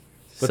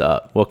What's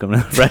up? Welcome to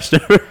the Fresh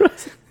Never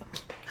Frozen.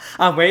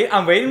 I'm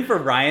waiting for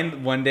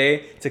Ryan one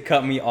day to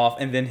cut me off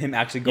and then him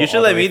actually go. You should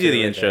all let the way me do through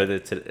the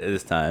with intro it.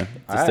 this time,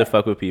 just All to right.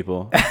 fuck with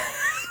people.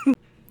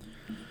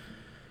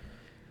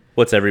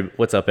 What's up,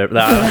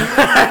 everybody?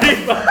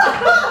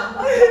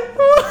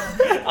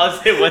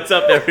 I'll say what's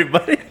up,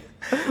 everybody.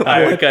 All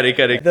right, we're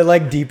cutting. The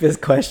like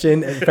deepest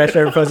question Fresh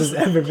Never Frozen's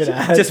ever been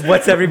asked. Just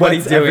what's everybody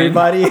What's doing?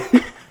 Everybody.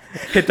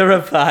 Hit the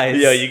replies.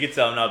 Yo, you can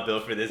tell I'm not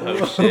built for this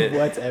whole shit.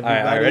 What's All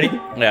everybody? right, ready?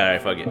 Yeah, all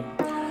right, fuck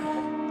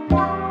it.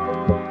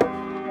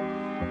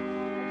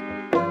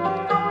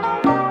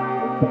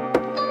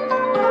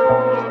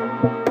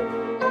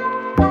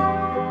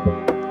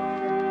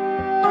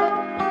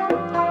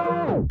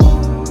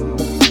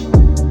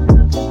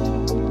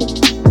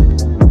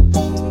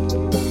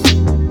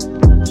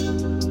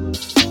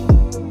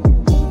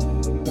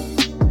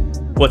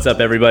 What's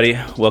up, everybody?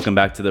 Welcome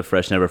back to the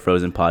Fresh Never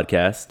Frozen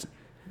podcast.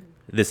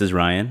 This is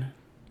Ryan.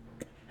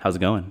 How's it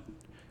going?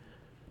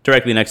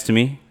 Directly next to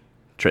me,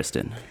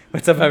 Tristan.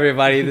 What's up,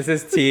 everybody? This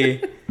is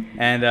T,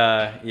 and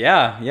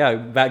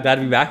glad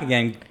to be back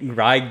again.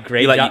 Ryan,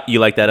 great job. You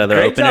like that other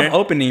Great opener? job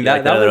opening. You That,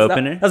 like that, other was,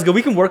 opener? that was good.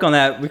 We can work on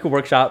that. We could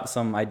workshop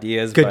some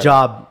ideas. Good but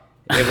job.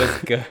 It was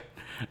good.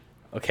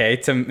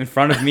 Okay, in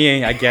front of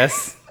me, I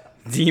guess.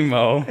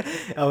 Demo.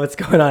 Oh, what's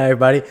going on,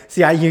 everybody?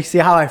 You see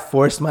how I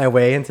forced my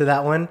way into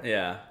that one?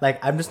 Yeah.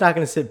 Like, I'm just not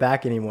going to sit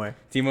back anymore.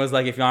 Demo's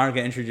like, if you aren't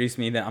gonna introduce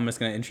me, then I'm just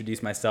gonna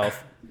introduce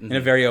myself in a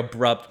very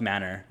abrupt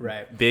manner.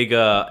 Right. Big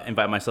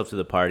invite myself to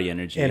the party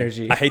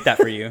energy. I hate that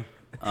for you.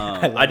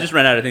 I just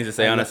ran out of things to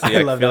say, honestly.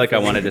 I love feel that like I for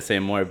you. wanted to say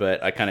more,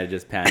 but I kind of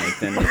just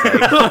panicked and was like,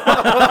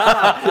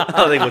 I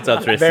was like, what's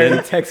up, Very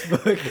Tristan?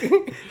 textbook.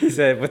 He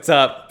said, "What's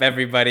up,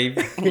 everybody?"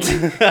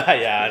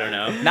 Yeah, I don't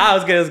know. Nah, it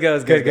was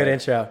good. Good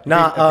intro.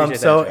 Appreciate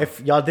So that intro. if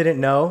y'all didn't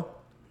know,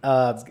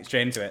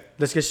 Straight into it.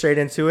 let's get straight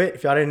into it.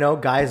 If y'all didn't know,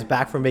 guys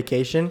back from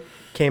vacation,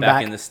 came Back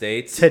back in the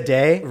States.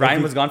 today.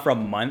 Ryan was gone for a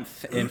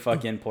month in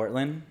fucking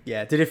Portland.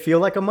 Yeah. Did it feel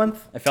like a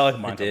month? I felt like a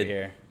month It over did.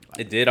 here.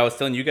 It did. I was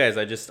telling you guys,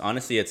 I just,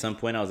 honestly, at some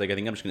point, I was like, I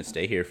think I'm just going to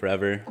stay here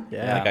forever.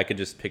 Yeah. Like, I could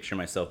just picture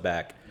myself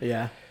back.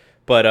 Yeah.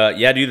 But,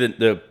 yeah, dude,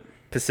 the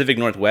Pacific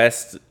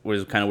Northwest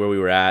was kind of where we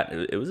were at.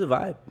 It was a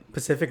vibe.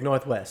 Pacific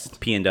Northwest.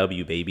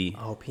 P&W, baby.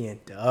 Oh, PN.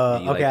 you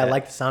Okay, like I that?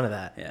 like the sound of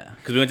that. Yeah.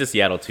 Because we went to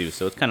Seattle, too,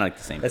 so it's kind of like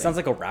the same That thing. sounds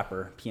like a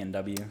rapper.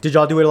 PNW. Did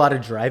y'all do a lot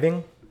of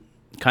driving?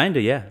 Kind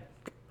of, yeah.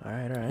 All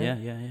right.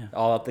 Yeah.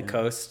 All up the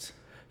coast.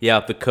 Yeah,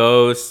 up the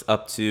coast,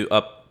 up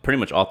pretty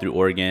much all through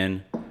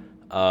Oregon.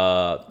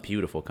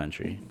 Beautiful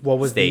country. What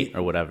was state the-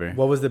 or whatever?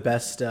 What was the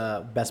best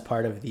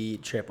part of the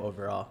trip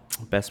overall?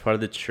 Best part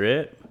of the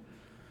trip?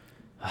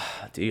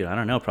 Dude, I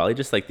don't know. Probably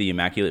just like the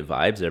immaculate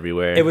vibes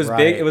everywhere. It was Right,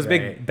 big. It was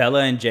right. big.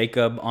 Bella and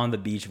Jacob on the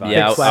beach vibe.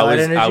 Yeah, Big Twilight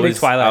energy? Big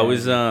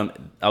Twilight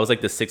I was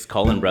like the sixth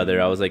Cullen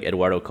brother. I was like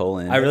Eduardo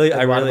Cullen. I really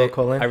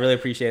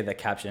appreciated that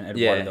caption.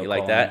 Eduardo yeah, you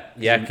like Colon. that?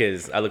 Yeah,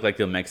 because I look like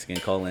the Mexican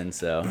Cullen.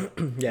 So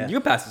Yeah. You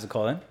could pass as a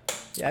Colin.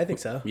 Yeah, I think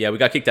so. yeah, we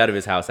got kicked out of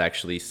his house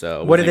actually.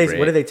 So it What did wasn't they great.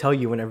 What did they tell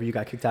you whenever you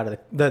got kicked out of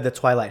the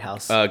Twilight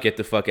house? Get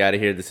the fuck out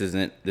of here. This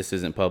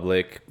isn't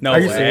public. No Are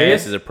you way.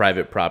 serious? This is a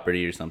private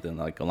property or something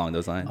like along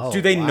those lines. Oh. Do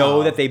they know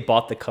wow. that they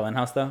bought the Cullen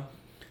house though?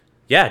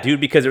 Yeah,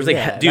 dude, because there was like,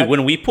 Yeah, dude, that-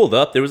 when we pulled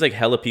up, there was like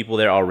hella people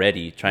there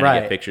already trying to Right.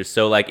 get pictures.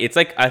 So like, it's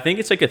like, I think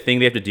it's like a thing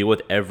they have to deal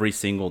with every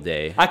single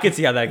day. I could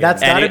see how that goes.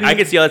 That's And gotta I be-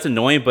 can see how that's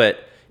annoying,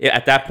 but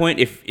at that point,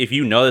 if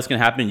you know that's gonna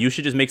happen, you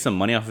should just make some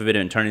money off of it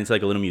and turn it into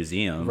like a little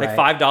museum. Right.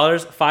 like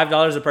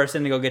 $5 a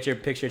person to go get your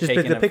picture Just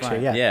taken. pick the up picture.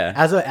 front. Yeah. Yeah.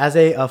 As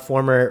a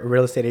former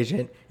real estate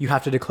agent, you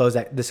have to disclose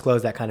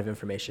that kind of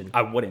information.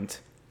 I wouldn't.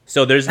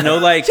 So there's no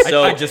like,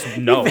 so I just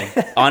know.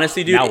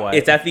 honestly, dude, Now what?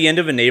 it's at the end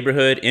of a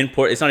neighborhood in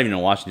Port. It's not even in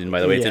Washington, by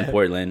the way. It's in Yeah.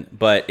 Portland,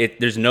 but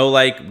there's no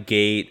like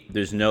gate.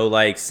 There's no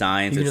like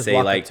signs You can that just say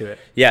walk up like, to it.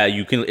 yeah,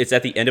 you can. It's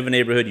at the end of a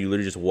neighborhood. You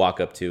literally just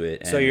walk up to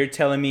it. So and- you're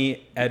telling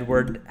me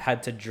Edward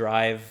had to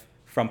drive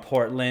from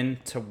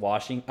Portland to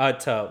Washington?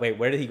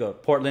 Where did he go?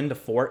 Portland to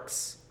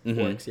Forks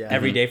Works, yeah.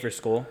 every day for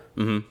school.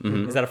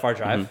 Is that a far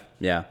drive?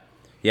 yeah,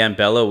 and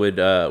Bella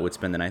would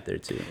spend the night there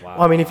too. Wow.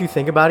 Well, I mean, if you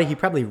think about it, he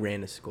probably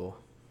ran to school.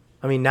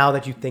 I mean, now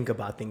that you think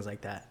about things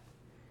like that.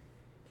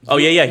 Oh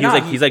yeah.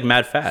 Nah, He's like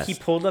mad fast. He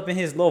pulled up in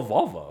his little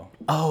Volvo.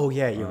 Oh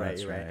yeah, you're right.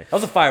 You're right. That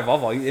was a fire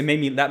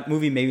Volvo. That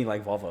movie made me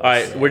like Volvo. All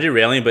right, we're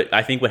derailing, but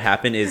I think what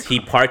happened is he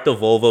parked the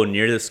Volvo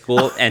near the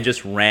school and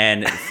just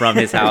ran from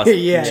his house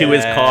Yeah. to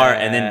his car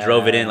and then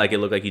drove it in like it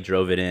looked like he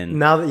drove it in.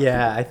 Now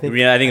that I think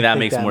Yeah, I think that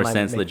makes more might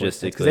sense make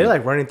logistically. because they're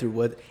like running through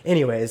wood.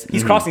 Anyways,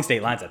 He's crossing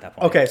state lines at that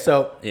point. okay.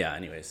 So Yeah,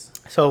 anyways.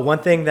 one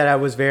thing that I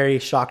was very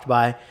shocked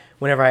by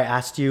whenever I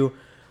asked you,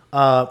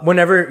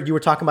 whenever you were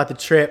talking about the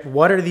trip,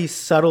 what are these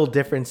subtle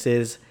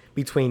differences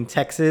between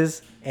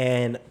Texas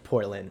and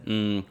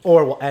Portland,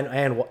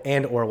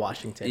 or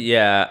Washington?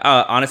 Yeah,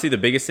 honestly, the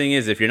biggest thing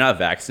is if you're not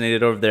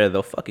vaccinated over there,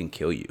 they'll fucking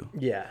kill you.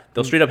 Yeah.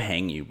 They'll straight up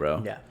hang you,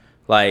 bro. Yeah.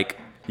 Like,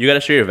 you got to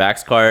show your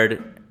vax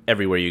card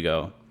everywhere you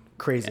go.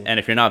 Crazy. And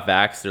if you're not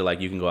vaxxed, they're like,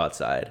 you can go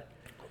outside.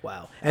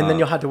 Wow. And then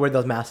you'll have to wear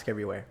those masks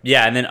everywhere.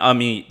 Yeah, and then I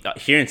mean,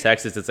 here in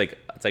Texas, it's like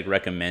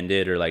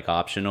recommended or like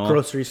optional.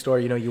 Grocery store,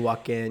 you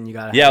walk in, you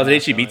gotta. Yeah, I have was a at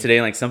mask HEB on. today,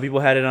 and like some people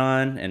had it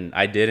on, and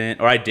I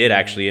didn't, or I did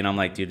actually, and I'm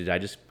like, dude, did I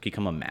just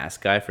become a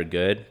mask guy for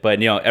good?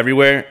 But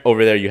everywhere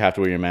over there, you have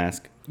to wear your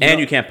mask, and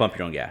you can't pump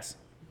your own gas.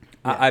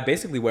 I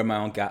basically wear my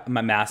own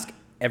my mask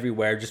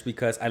everywhere just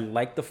because I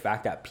like the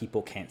fact that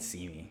people can't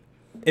see me.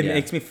 It Yeah.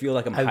 makes me feel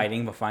like I'm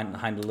hiding behind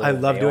a little. I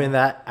love veil. doing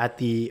that at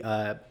the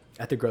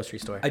grocery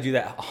store. I do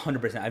that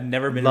 100%. I've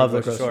never been Love to a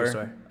the grocery grocery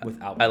store store.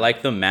 without. I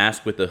like the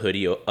mask with the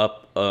hoodie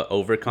up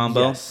over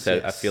combo. Yes, So I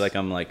yes. feel like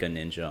I'm like a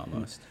ninja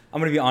almost. I'm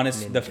gonna be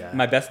honest.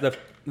 Ninja.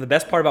 The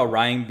best part about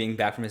Ryan being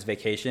back from his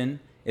vacation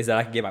is that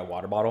I can get my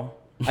water bottle.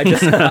 I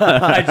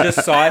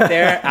just saw it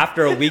there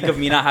after a week of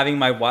me not having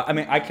my water. I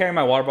mean, I carry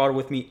my water bottle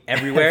with me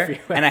everywhere,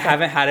 and I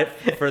haven't had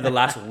it for the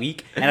last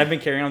week. And I've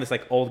been carrying on this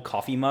like old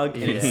coffee mug,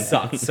 and it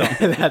sucks. So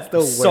That's the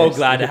worst. so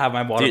glad to have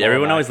my water. Dude, bottle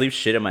everyone back. always leaves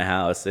shit at my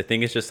house. I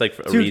think it's just like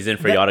a Dude, reason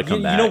for y'all to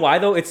come back. You know why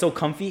though? It's so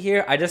comfy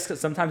here. I just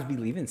sometimes be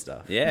leaving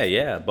stuff.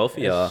 Yeah, both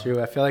of y'all. That's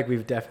true. I feel like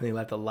we've definitely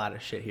left a lot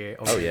of shit here.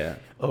 Oh, yeah.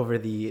 Over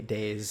the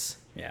days.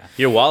 Yeah.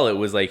 Your wallet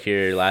was like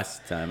here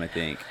last time, I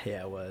think.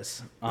 Yeah, it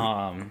was.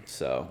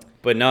 So,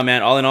 but no,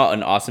 man. All in all,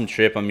 an awesome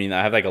trip. I mean,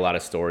 I have like a lot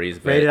of stories.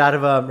 But Rated out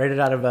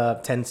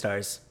of 10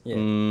 stars. Yeah.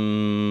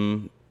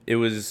 it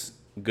was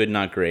good,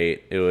 not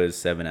great. It was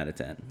 7 out of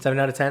 10. 7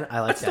 out of 10. I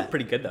like That's still that.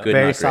 pretty good though. Good.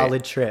 Very not great.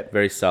 solid trip.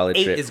 Very solid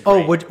 8 trip. is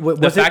Oh, great. The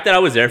was fact that I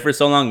was there for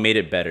so long made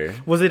it better.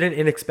 was it an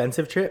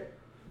inexpensive trip,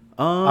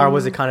 or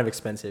was it kind of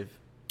expensive?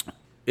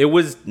 It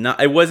was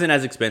not. It wasn't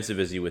as expensive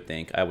as you would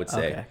think. I would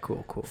say. Okay,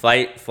 cool.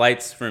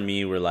 Flights for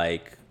me were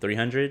like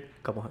 300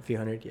 Few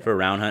hundred. Yeah. for a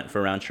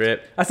round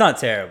trip. That's not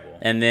terrible.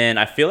 And then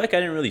I feel like I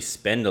didn't really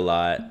spend a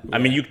lot. I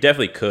mean, you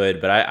definitely could,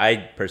 but I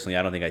personally,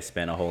 I don't think I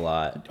spent a whole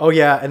lot. Oh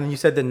yeah, and then you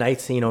said the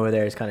night scene over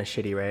there is kind of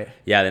shitty, right?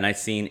 Yeah, the night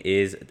scene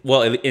is,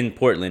 well, in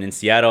Portland. In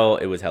Seattle,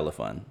 it was hella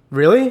fun.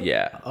 Really?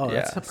 Yeah. Oh, yeah.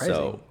 that's surprising.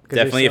 So 'Cause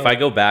they're definitely, if so- I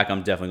go back,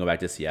 I'm definitely going back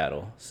to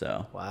Seattle.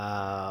 So.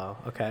 Wow.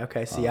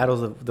 Okay.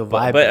 Seattle's the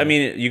vibe. But I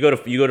mean, you go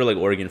to like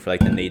Oregon for like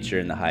the nature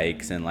and the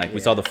hikes, and like we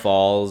saw the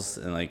falls,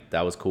 and like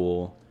that was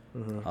cool.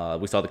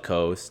 We saw the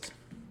coast.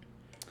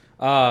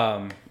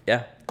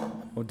 Yeah,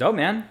 Well, dope,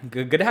 man.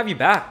 Good to have you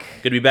back.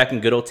 good to be back in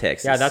good old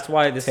Texas. Yeah, that's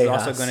why this is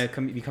also Tejas.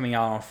 going to be coming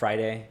out on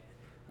Friday.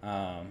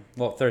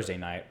 Well, Thursday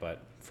night,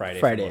 but Friday.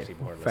 For Friday. most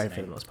people who are Friday for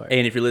listening. the most part. Hey,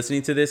 and if you're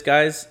listening to this,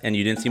 guys, and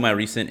you didn't see my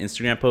recent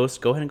Instagram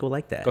post, go ahead and go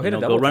like that. Go hit a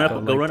go double run tap.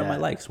 up, go run up my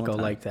likes. One Go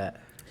time. like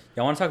that.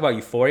 Y'all want to talk about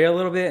Euphoria a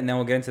little bit, and then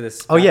we'll get into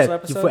this. Oh yeah. Bachelor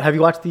episode? Have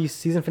you watched the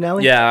season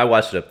finale? Yeah, I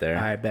watched it up there.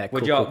 All right, bet.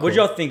 What'd Cool,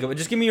 y'all think of it?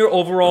 Just give me your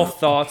overall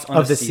thoughts on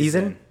Of the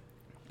season?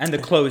 and the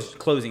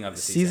closing of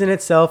the Season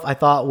itself, I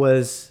thought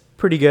was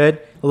pretty good.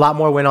 A lot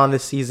more went on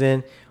this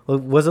season.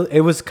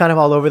 It was kind of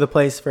all over the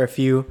place for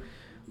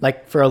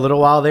a little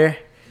while there.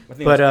 I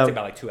think But it was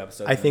about like 2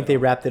 episodes. I in the think they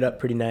middle. wrapped it up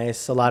pretty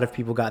nice. A lot of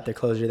people got their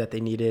closure that they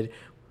needed,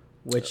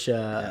 which.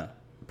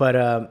 But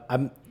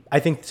I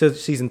think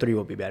season 3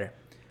 will be better.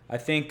 I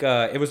think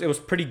it was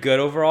pretty good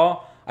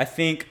overall. I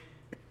think,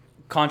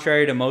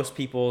 contrary to most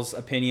people's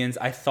opinions,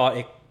 I thought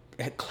it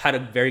had a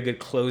very good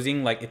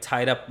closing. Like it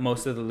tied up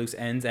most of the loose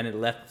ends, and it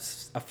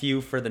left a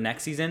few for the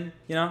next season.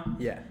 You know?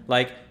 Yeah.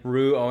 Like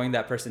Rue owing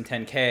that person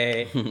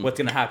 10K. What's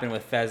gonna happen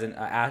with Fez and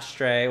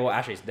Ashtray? Well,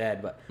 Ashtray's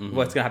dead, but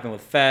what's gonna happen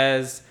with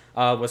Fez?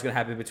 What's gonna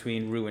happen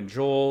between Rue and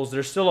Jules?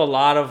 There's still a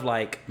lot of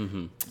like.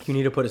 You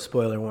need to put a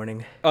spoiler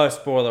warning.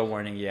 Spoiler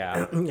warning,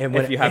 yeah. And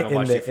If you haven't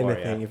watched in Euphoria.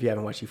 the thing, if you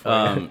haven't watched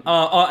Euphoria.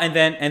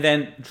 And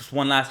then just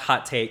one last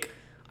hot take.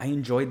 I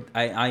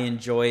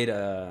enjoyed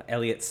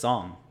Elliot's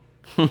song.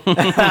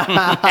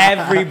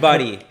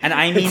 Everybody, and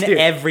I mean Dude.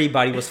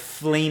 everybody, was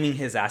flaming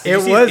his ass. Did It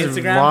you see was his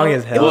Instagram, long bro?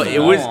 as hell. Well, it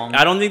was. long.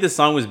 I don't think the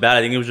song was bad.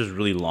 I think it was just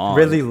really long.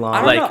 Really long. I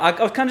don't like- know.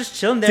 I was kind of just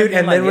chilling there, Dude, being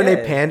and then like, when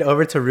they yeah. panned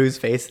over to Rue's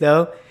face,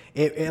 though,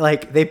 it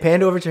like they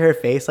panned over to her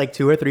face like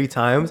 2 or 3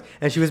 times,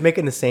 and she was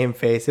making the same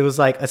face. It was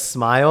like a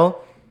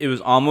smile. It was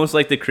almost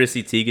like the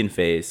Chrissy Teigen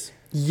face.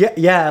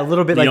 Yeah, a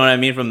little bit. You like, know what I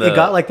mean? From the it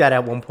got like that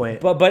at one point.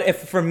 But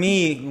if for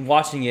me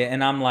watching it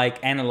and I'm like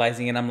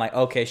analyzing it, I'm like,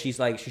 okay, she's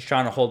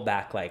trying to hold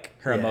back like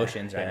her Yeah,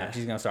 emotions right yeah. now.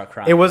 She's gonna start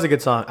crying. It was a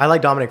good song. I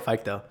like Dominic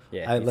Fike though.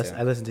 Yeah, I me listen.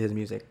 too. I listen to his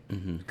music.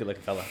 good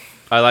looking fella.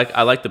 I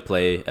like the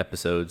play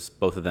episodes,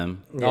 both of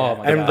them. Yeah. Oh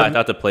my And god. I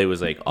thought the play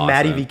was like awesome.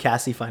 Maddie v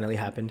Cassie finally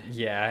happened.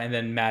 Yeah, and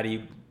then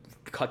Maddie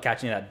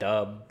catching that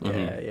dub.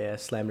 Yeah,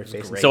 slammed her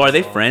face. great. So are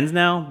they song. friends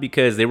now?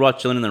 Because they were all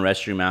chilling in the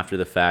restroom after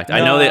the fact. I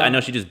No.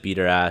 know she just beat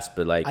her ass,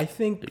 but like I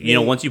think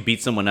once you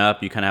beat someone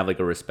up, you kind of have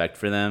like a respect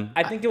for them.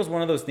 I think it was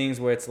one of those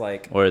things where it's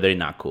like Or are they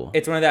not cool?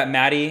 it's one of that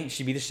Maddie,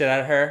 she beat the shit out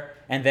of her,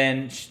 and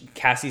then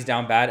Cassie's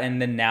down bad, and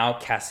then now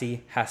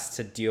Cassie has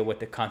to deal with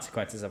the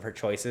consequences of her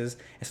choices.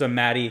 And so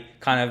Maddie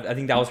kind of, I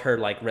think that was her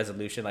like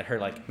resolution, like her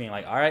like being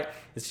like, all right.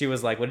 She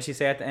was like, what did she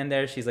say at the end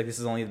there? She's like, this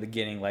is only the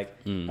beginning. Like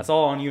that's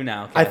all on you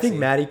now. Cassie. I think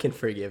Maddie can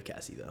forgive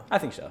Cassie though. I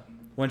think so.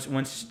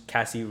 Once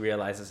Cassie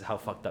realizes how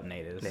fucked up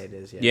Nate is. It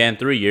is. Yeah, in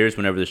 3 years,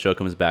 whenever the show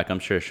comes back, I'm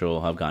sure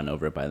she'll have gotten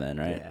over it by then,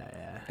 right?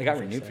 Yeah. It got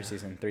renewed for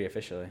season 3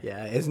 officially.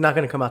 Yeah, it's not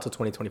gonna come out till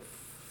 2024.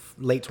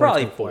 late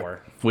Probably 2024.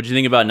 4. What'd you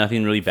think about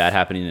nothing really bad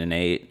happening to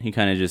Nate? He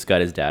kind of just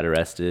got his dad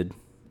arrested.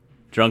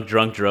 Drunk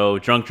drove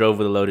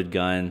with a loaded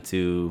gun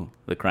to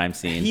the crime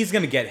scene. He's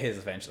gonna get his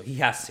eventually. He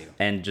has to.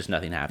 And just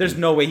nothing happened. There's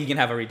no way he can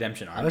have a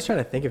redemption I arc. was trying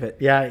to think of it.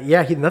 Yeah.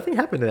 Nothing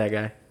happened to that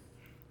guy.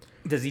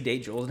 Does he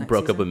date Jules next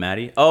Broke up season? with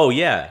Maddie. Oh,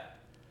 yeah.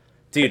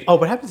 Dude. Oh,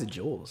 what happens to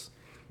Jules?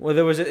 Well,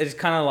 it's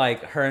kind of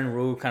like her and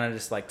Rue kind of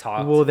just like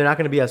talked. Well, they're not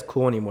going to be as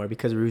cool anymore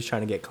because Rue's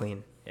trying to get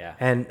clean. Yeah.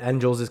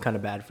 And Jules is kind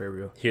of bad for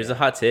Rue. Here's a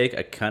hot take.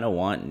 I kind of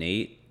want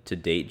Nate to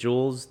date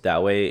Jules.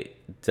 That way,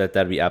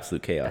 that'd be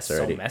absolute chaos That's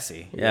already. so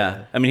messy.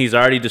 Yeah. I mean, he's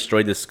already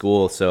destroyed the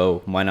school,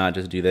 so why not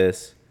just do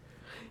this?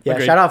 Yeah,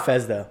 Agreed. shout out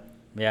Fez, though.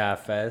 Yeah,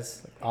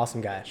 Fez,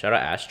 Awesome guy. Shout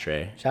out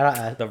Ashtray. Shout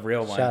out the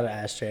real one. Shout out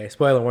Ashtray.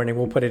 Spoiler warning.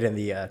 We'll put it in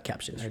the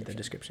caption or the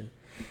description.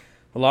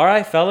 Well, all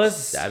right, fellas.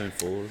 Stabbing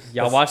fools.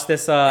 Y'all watch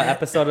this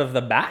episode of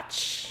The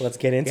Batch? Let's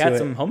get We into had it.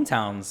 some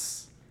hometowns.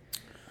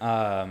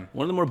 One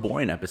of the more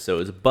boring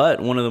episodes, but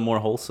one of the more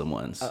wholesome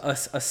ones. A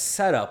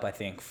setup, I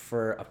think,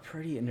 for a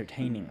pretty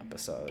entertaining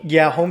episode.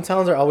 Yeah,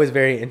 hometowns are always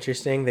very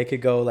interesting. They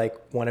could go like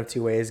one of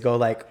two ways. Go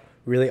like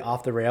really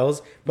off the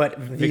rails. But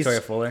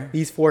Victoria Fuller.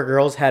 These 4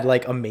 girls had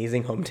like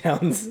amazing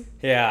hometowns.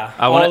 Yeah,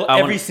 wanna-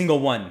 every single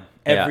one.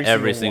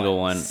 Every single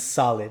one.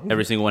 Solid.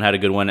 Every single one had a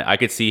good one. I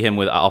could see him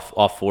with all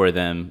 4 of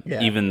them,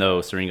 Yeah. even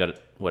though Serena got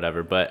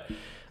whatever. But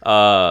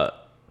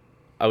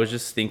I was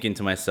just thinking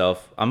to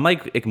myself, I'm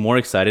like more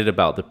excited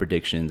about the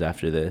predictions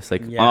after this.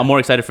 Like Yeah. I'm more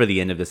excited for the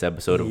end of this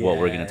episode of what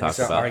we're gonna talk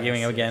Start about.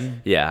 arguing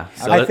again. Yeah,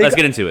 so I let's think-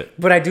 get into it.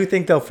 But I do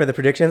think though for the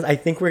predictions, I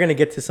think we're gonna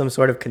get to some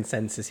sort of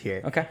consensus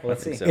here. Okay, well,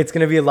 let's see. so. It's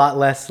gonna be a lot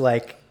less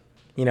like,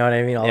 you know what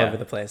I mean, all Yeah. over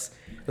the place.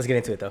 Let's get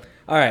into it though.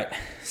 All right,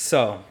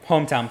 so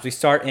hometowns. We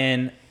start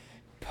in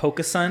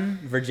Pocahontas,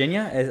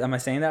 Virginia. Am I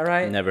saying that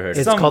right? Never heard of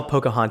It's it. called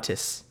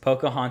Pocahontas.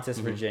 Pocahontas,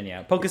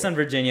 Virginia. Pocahontas,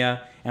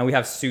 Virginia, and we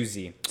have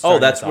Susie. Oh,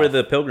 starting that's us where off.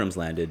 the Pilgrims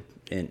landed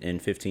in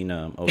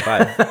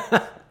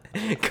 1505.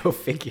 Go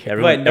figure.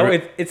 Everyone- Wait, no,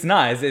 every- it's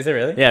not. Is it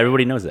really? yeah,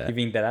 everybody knows that. You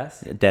being dead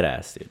ass? Dead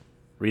ass, dude.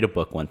 Read a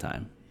book one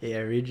time. Yeah,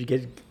 Reed, you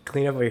get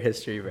clean up your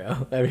history,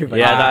 bro.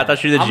 Everybody. Yeah, I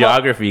thought you were the I'm a-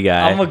 geography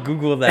guy. I'm gonna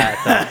Google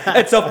that.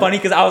 It's so funny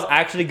because I was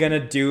actually gonna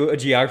do a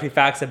geography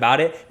facts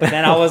about it, but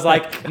then I was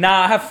like,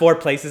 nah, I have 4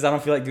 places. I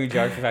don't feel like doing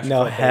geography facts.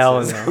 No, for 4 hell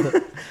places. no. All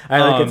right,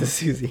 let's get to Um,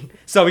 Susie.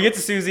 So we get to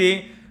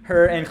Susie.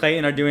 Her and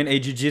Clayton are doing a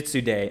jiu-jitsu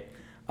date.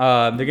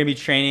 They're gonna be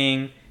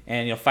training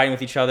and fighting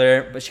with each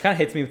other. But she kind of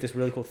hits me with this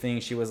really cool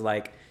thing. She's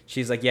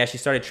like, yeah, she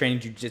started training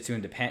jiu-jitsu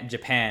in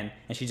Japan,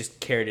 and she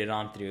just carried it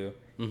on through.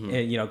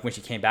 When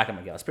she came back, I'm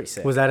like, yeah, that's pretty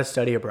sick. Was that a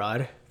study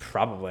abroad?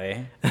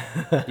 Probably.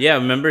 Yeah,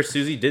 remember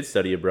Susie did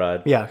study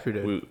abroad. Yeah, she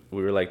did. We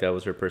were like, that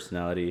was her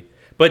personality.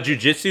 But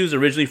jiu-jitsu is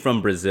originally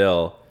from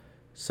Brazil,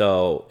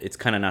 so it's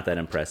kind of not that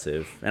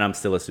impressive. And I'm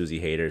still a Susie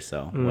hater,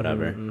 so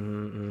whatever.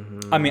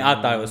 I mean,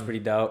 I thought it was pretty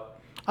dope.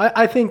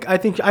 I think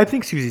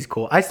Susie's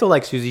cool. I still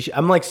like Susie.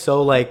 I'm like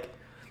so like,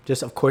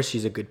 just of course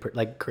she's a good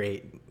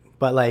great,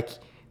 but like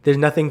there's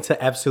nothing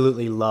to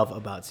absolutely love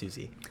about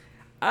Susie.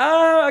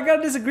 I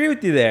gotta disagree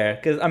with you there,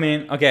 because I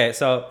mean, okay,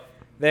 so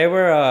they're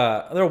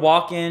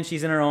walking.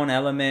 She's in her own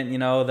element.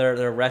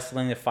 They're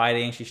wrestling, they're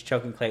fighting. She's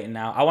choking Clayton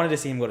now. I wanted to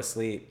see him go to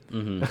sleep.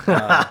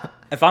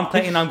 If I'm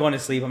Clayton, I'm going to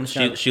sleep. I'm just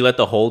gonna. She let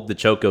the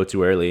choke go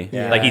too early.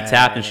 Yeah. Like he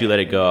tapped and she let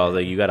it go. I was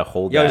like, you got to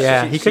hold Yo, that.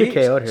 Yeah, he coulda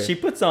KO'd her. She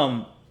put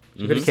some.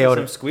 She could have KO'd some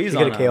him. squeeze She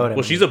on coulda KO'd him. him.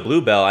 Well, she's a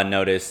blue belt, I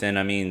noticed. And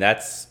I mean,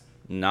 that's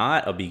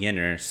not a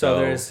beginner.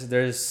 So So,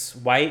 there's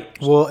white.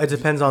 Well, it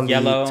depends on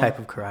Yellow. the type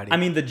of karate. I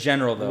mean the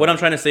general though. what I'm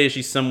trying to say is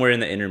she's somewhere in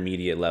the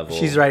intermediate level.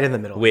 she's right in the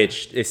middle.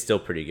 Which is still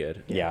pretty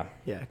good. Yeah.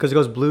 Yeah, because it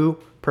goes blue,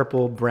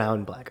 purple,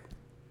 brown, black.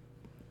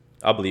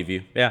 I'll believe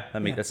you. Yeah,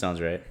 that sounds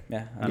right.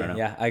 Yeah, I don't know.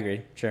 Yeah, I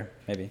agree. Sure,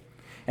 maybe.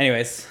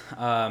 Anyways,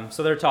 so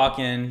they're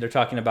talking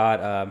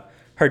about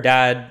her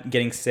dad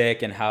getting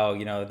sick and how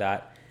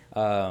that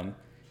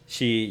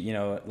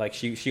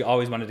she she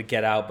always wanted to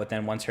get out, but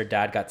then once her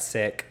dad got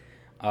sick,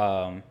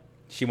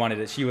 she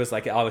was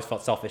like, it always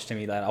felt selfish to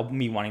me that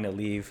me wanting to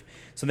leave.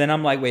 So then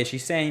I'm like, wait,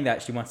 she's saying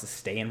that she wants to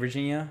stay in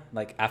Virginia,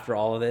 like after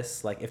all of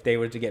this, like if they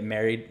were to get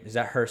married, is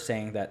that her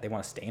saying that they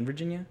want to stay in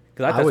Virginia?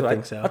 Because I would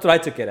think so. That's what I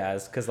took it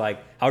as. Because like,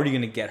 how are you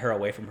gonna get her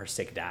away from her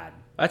sick dad?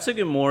 I took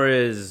it more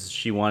as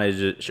she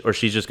wanted to, or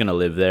she's just going to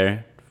live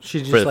there. She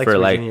just For- likes for,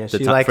 like, Virginia. the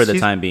She ti- likes- for the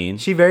she's- time being.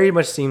 She very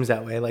much seems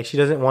that way. Like she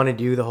doesn't want to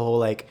do the whole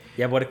like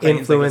Yeah, but what if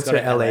Clayton's like, let's influencer go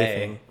to LA LA?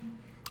 thing.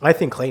 I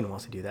think Clayton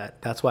wants to do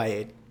that. That's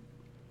why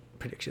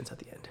predictions at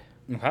the end.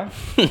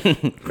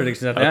 Okay.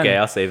 Predictions at the Okay, end.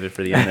 I'll save it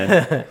for the end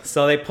then.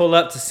 So they pull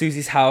up to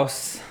Susie's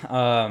house.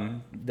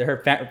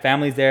 Her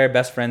family's there,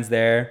 best friends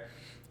there.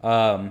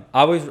 I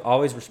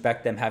always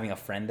respect them having a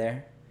friend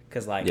there.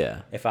 Cause like,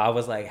 Yeah. if I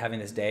was like having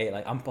this date,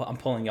 like I'm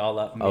pulling y'all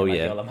up. Oh, like,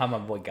 yeah. Yo, I'm having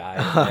my boy Guy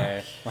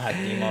there. I'm gonna have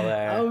Demo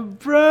there. Oh,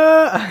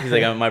 bruh. He's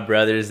like, my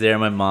brother's there,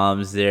 my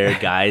mom's there,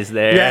 Guy's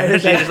there. Yeah, She's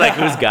it's like- just like,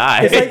 who's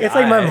Guy? It's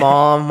like my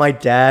mom, my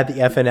dad, the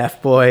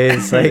FNF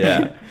boys. Like,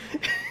 Yeah.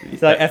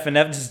 So like F and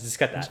F, just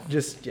got that.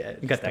 just yeah,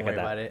 Got just that, don't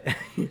got worry that.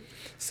 about it.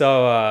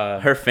 So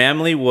Her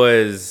family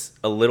was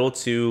a little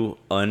too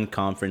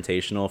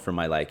unconfrontational for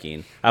my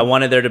liking. I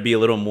wanted there to be a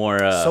little more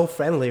So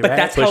friendly, but right?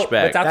 that's how,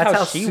 pushback. but that's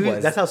how she Su-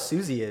 was. That's how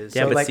Susie is.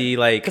 yeah, So, but like, see,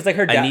 like, 'cause, like,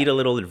 her I dad- need a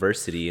little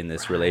adversity in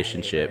this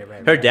relationship. right,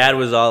 Her right. dad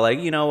was all like,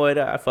 you know what,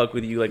 I fuck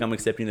with you, like I'm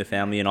accepting the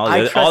family, and all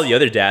I all trust- the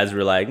other dads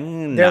were like, they're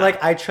nah.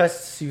 like, I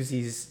trust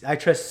Susie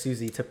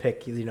to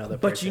pick, the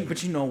But person.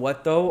 you know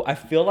what though? I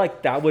feel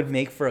like that would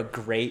make for a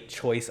great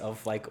choice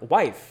of like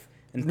wife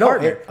and No,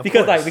 partner of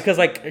because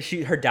course.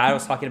 her dad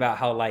was talking about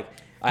how like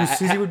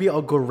Susie would be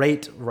a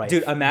great wife.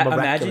 dude imagine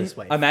miraculous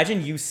wife.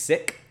 imagine you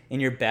sick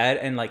in your bed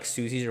and like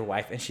Susie's your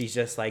wife and she's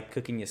just like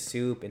cooking you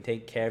soup and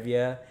taking care of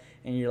you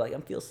and you're like I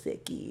feel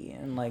sicky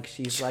and like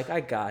she's like I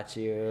got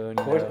you. And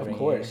Of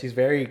course, she's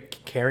very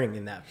caring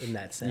in that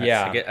sense.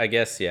 Yeah. I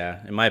guess,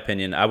 yeah. In my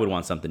opinion, I would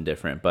want something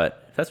different,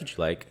 but if that's what you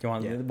like, You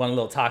want a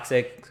little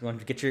toxic? You want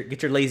to get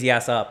your lazy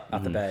ass up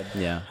out the bed.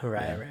 yeah.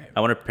 Right, yeah. right.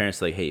 I want her parents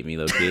to like hate me,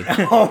 low key.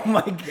 Oh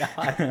my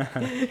god.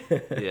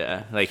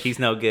 Yeah, like he's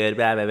no good.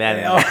 Blah, blah,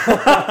 blah,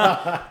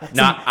 blah.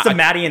 No, Some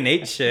Maddie and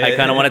Nate shit. I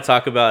kind of want to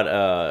talk about.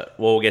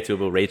 Well, we'll get to it,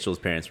 but Rachel's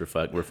parents were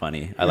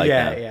funny. I like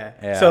that.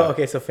 Yeah. So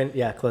okay, so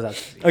close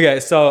out. Okay,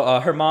 so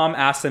her mom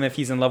asks him if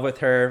he's in love with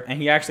her,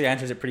 and he actually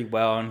answers it pretty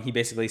well. And he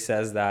basically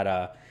says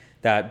that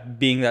that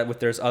being that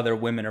there's other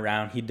women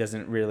around, he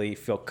doesn't really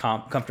feel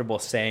comfortable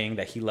saying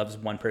that he loves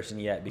one person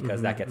yet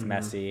because that gets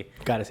messy.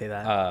 Gotta say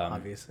that,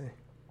 obviously.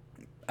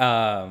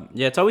 Yeah,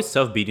 it's always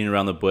tough beating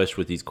around the bush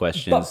with these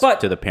questions But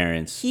to the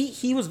parents.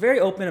 He was very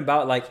open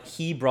about like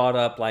he brought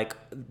up like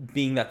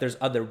being that there's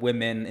other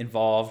women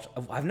involved.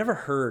 I've never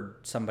heard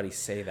somebody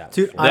say that.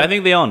 Dude, before. I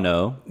think they all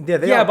know.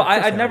 Yeah, But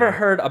I've never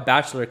heard a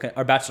bachelor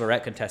or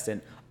bachelorette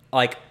contestant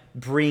like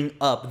bring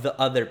up the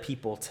other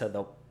people to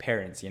the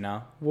parents. You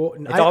know, Well,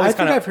 It's I always think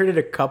kinda- I've heard it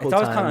a couple it's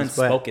always times. kind of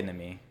but- unspoken to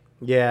me.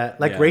 Yeah,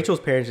 like Yeah. Rachel's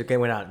parents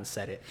went out and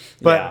said it,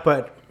 but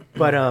Yeah.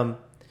 but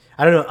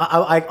I don't know.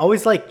 I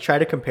always like try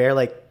to compare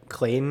like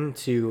Clayton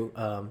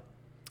to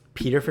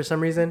Peter for some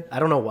reason. I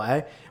don't know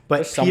why, but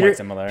They're somewhat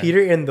similar.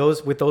 Peter and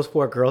with those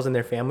 4 girls and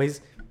their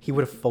families, he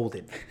would have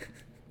folded.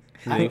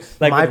 Like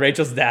my- with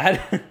Rachel's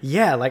dad.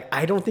 Yeah, like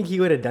I don't think he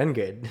would have done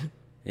good.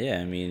 Yeah,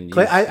 I mean,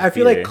 I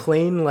feel like Peter.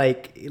 Clayton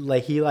like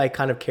he like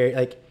kind of carry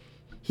like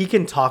he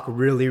can talk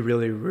really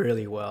really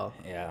really well.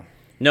 Yeah.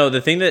 No,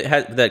 the thing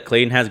that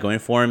Clayton has going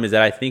for him is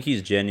that I think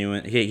he's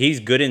genuine. He's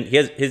good and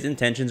his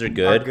intentions are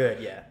good. Are good,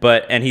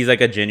 yeah. And he's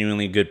like a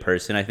genuinely good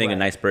person. I think a Right,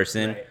 nice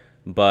person. right.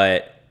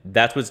 But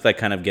that's what's like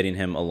kind of getting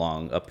him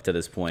along up to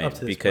this point Up to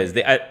this because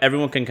point.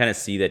 everyone can kind of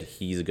see that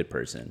he's a good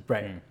person.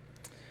 Right.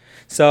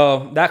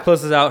 So that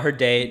closes out her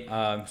date.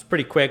 It's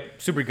pretty quick,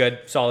 super good,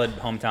 solid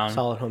hometown.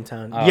 Solid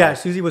hometown. Yeah,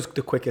 Susie was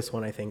the quickest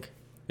one, I think.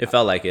 It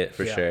felt like it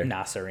for Yeah. sure.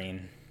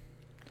 Nasserine.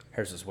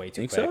 Hers was way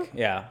too Think quick. so?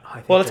 Yeah. I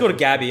think Well, let's go to hers was-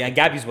 Gabby, and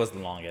Gabby's was the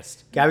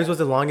longest. Gabby's was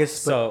the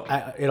longest, So-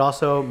 but it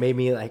also made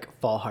me like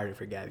fall harder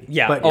for Gabby.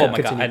 Yeah. But Oh my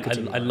continue, god,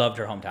 continue. I loved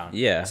her hometown.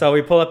 Yeah. So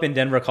we pull up in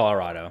Denver,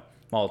 Colorado,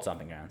 my old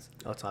stomping grounds.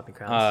 Oh, Topping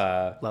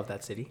Crowns. Love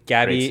that city.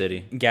 Gabby,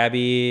 city.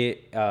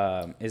 Gabby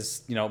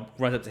is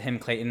runs up to him,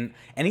 Clayton.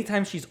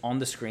 Anytime she's on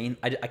the screen,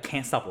 I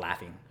can't stop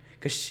laughing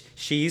because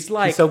she's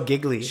like She's so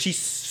giggly. She's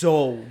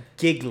so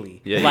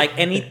giggly. Yeah, Like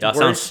any y'all sound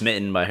words.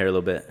 smitten by her a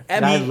little bit. I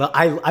And mean,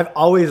 I've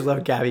always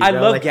loved Gabby. I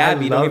bro. love Like,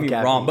 Gabby. love Don't get me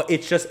Gabby. wrong, but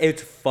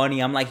it's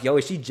funny. I'm like, yo,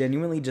 is she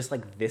genuinely just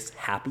like this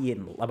happy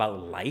about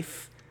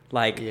life?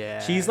 Like, Yeah.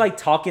 she's like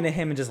talking to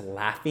him and just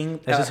laughing.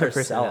 That's at just her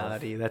herself.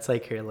 personality. That's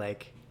like her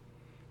like.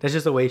 That's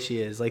just the way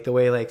she is. Like the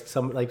way like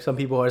some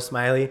people are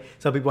smiley,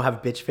 some people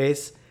have bitch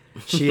face.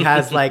 She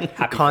has like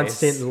Happy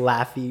constant face.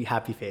 laughy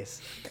happy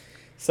face.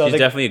 So She's they,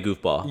 definitely a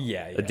goofball.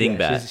 Yeah, yeah. A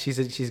dingbat.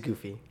 She's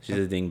goofy. She's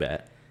a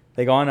dingbat.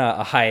 they go on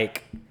a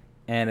hike,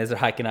 and as they're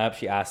hiking up,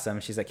 she asks him,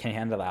 she's like, "Can you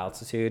handle the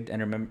altitude?"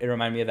 And it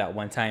reminded me of that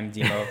one time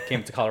Demo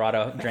came to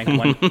Colorado, drank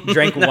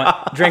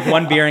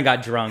one beer and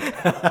got drunk.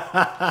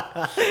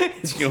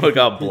 You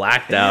got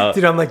blacked out.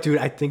 Dude, I'm like, dude,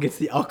 I think it's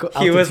the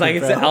alcohol. He was like,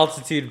 "It's the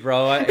altitude,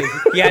 bro."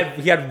 He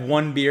had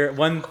one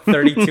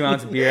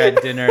 32-ounce beer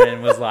at dinner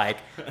and was like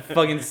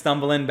fucking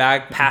stumbling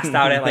back, passed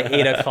out at like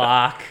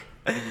 8:00.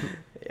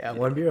 Yeah,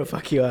 one beer will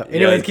fuck you up.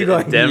 Anyways, keep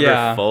going. Denver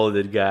Yeah.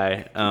 folded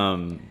guy.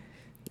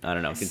 I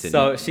don't know. Continue.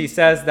 So she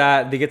says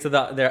that they get to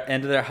their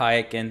end of their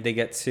hike and they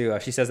get to.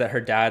 She says that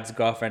her dad's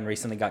girlfriend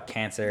recently got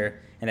cancer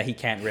and that he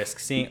can't risk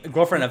seeing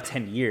girlfriend of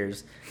 10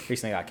 years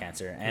recently got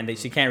cancer and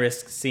she can't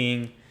risk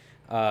seeing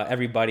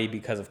everybody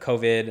because of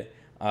COVID. It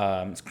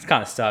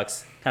kind of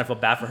sucks. Kind of feel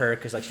bad for her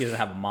because like she doesn't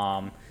have a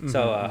mom.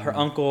 So her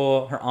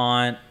uncle, her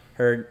aunt,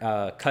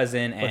 her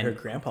cousin, and her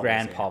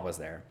grandpa was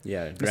there.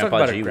 Yeah, Let's talk Grandpa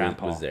about her G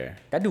grandpa. was there.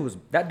 That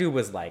dude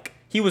was like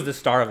he was the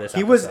star of this.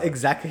 He was episode.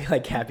 exactly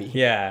like Gabby.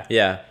 Yeah.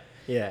 Yeah.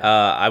 Yeah.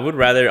 I would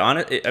rather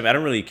I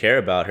don't really care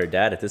about her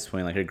dad at this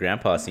point. Like her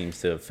grandpa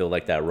seems to fill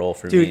like that role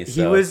for Dude, me.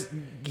 So.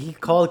 he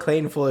called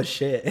Clayton full of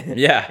shit.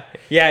 Yeah.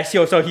 Yeah.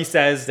 So he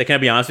says Can I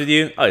be honest with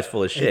you? Oh, he's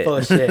full of shit. Full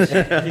of shit.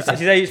 he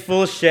said he's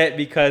full of shit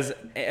because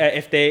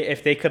if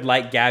they could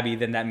like Gabby,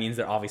 then that means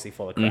they're obviously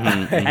full of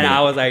crap. And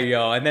I was like,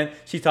 yo. And then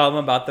she told him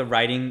about the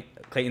writing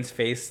Clayton's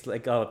face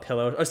like a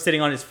pillow, or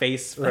sitting on his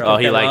face. For Oh, a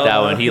he liked pillow. that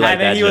one. He liked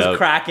and then that he joke. was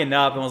cracking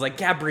up and was like,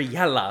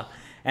 Gabriella.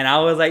 And I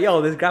was like,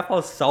 yo, this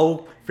grandpa's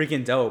so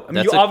freaking dope. I mean,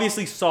 That's you a-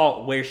 obviously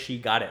saw where she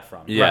got it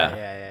from. Yeah. Right,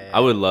 yeah. I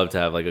would love to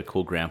have like a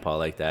cool grandpa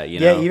like that. You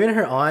Yeah, know? even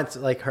her aunt,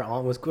 like her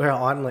aunt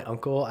and like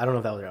uncle. I don't know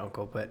if that was her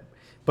uncle, but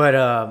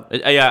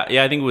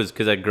Yeah. I think it was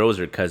because that girl was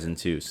her cousin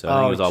too. So I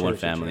think it was all true, one true,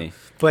 family. true.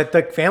 But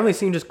the family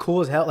seemed just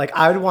cool as hell. Like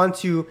I would want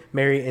to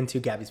marry into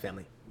Gabby's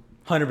family.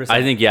 100%.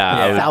 I think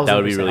that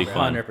would be really 1000%.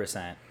 fun.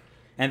 100%.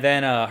 And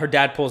then her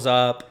dad pulls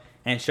up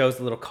and shows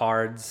the little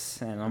cards,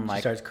 and I'm like,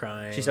 She starts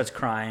crying. She starts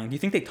crying. Do you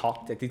think they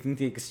talked? Like, do you think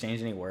they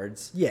exchanged any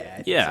words? Yeah. I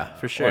think Yeah, so.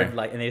 for sure. Or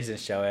like, and they just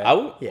didn't show it.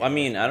 Yeah. I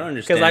mean, I don't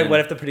understand. Because like, what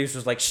if the producer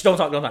was like, shh, don't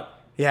talk, don't talk.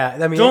 Yeah.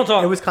 I mean, Don't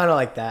talk. it was kind of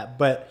like that,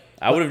 but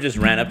I would have just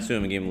ran up to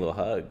him and gave him a little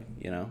hug.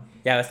 You know,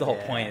 Yeah, that's the whole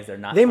yeah. point. Is they're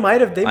not. they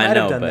might have I done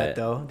know, that but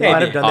though. They maybe.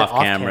 might have done that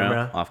off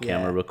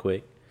camera, Yeah. real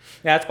quick.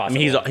 Yeah, that's I possible.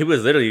 mean, he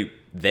was literally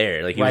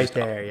there, like he Right was just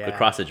there, yeah.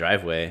 across the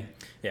driveway.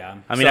 Yeah.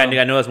 I mean, So,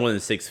 I know that's more than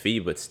 6 feet,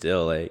 but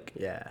still, like,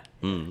 Yeah.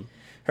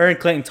 her and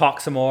Clayton talk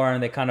some more,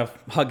 and they kind of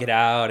hug it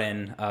out,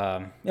 and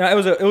it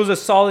was a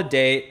solid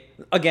date.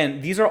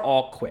 Again, these are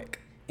all quick.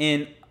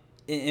 In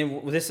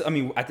this, I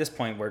mean, at this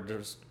point, we're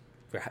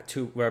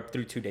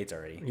through 2 dates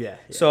already. Yeah.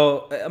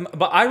 So,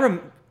 but I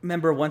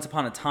remember once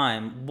upon a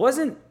time,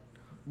 wasn't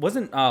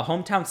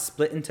Hometown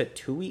split into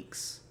 2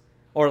 weeks,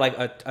 or like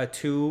a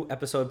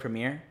 2-episode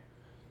premiere?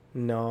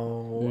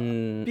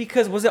 No.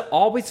 Because was it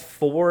always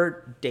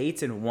 4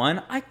 dates in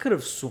one? I could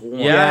have sworn.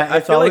 yeah, I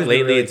it's feel like always been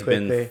lately really it's quick,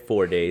 been they-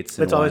 4 dates.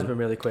 in It's always one. been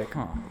really quick.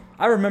 Huh.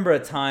 I remember a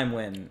time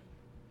when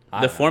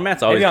The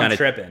format's always Maybe I'm kind of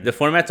tripping. the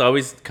format's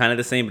always kind of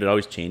the same, but it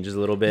always changes a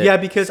little bit. Yeah,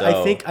 because So,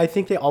 I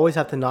think they always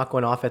have to knock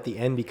one off at the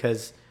end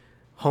because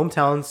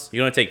hometowns.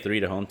 you only take 3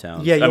 to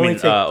hometowns. Yeah, you only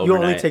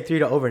overnight. take 3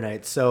 to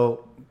overnight.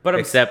 So but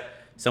Except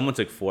someone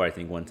took 4, I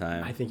think, one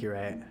time. I think you're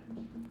right.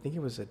 I think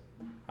it was a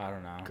I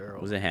don't know.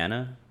 girl. Was it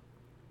Hannah?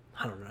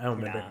 I don't know. I don't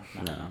remember.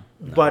 Nah.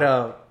 No,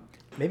 But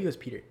maybe it was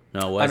Peter.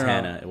 no, it I was don't know.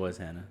 Hannah. It was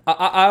Hannah.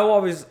 I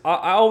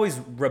always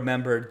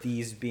remember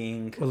these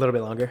being A little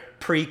bit longer.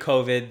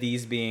 pre-COVID,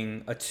 these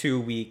being a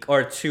 2-week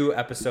or a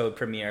 2-episode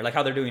premiere, like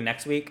how they're doing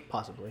next week.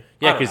 Possibly.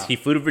 Yeah, don't because know. he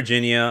flew to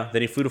Virginia,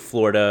 then he flew to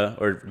Florida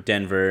or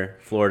Denver,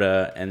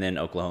 Florida, and then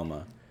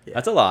Oklahoma. Yeah.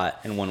 That's a lot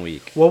in 1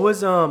 week. What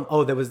was there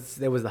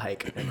was the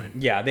hike. Never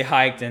mind. Yeah, they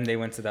hiked and they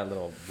went to that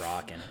little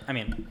rock, and I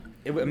mean,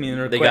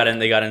 They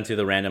got into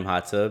the random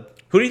hot tub.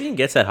 Who do you think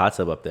gets that hot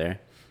tub up there?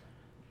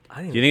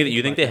 I didn't Do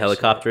you think about they that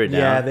helicopter shit. it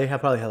down? Yeah, they have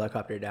probably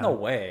helicopter it down. No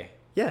way.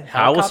 Yeah.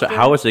 How else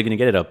are they gonna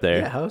get it up there?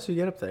 Yeah. How else do you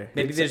get up there?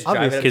 Maybe It's they just drive it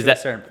obvious. up 'Cause to that-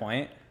 a certain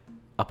point.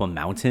 Up a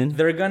mountain?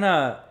 They're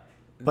gonna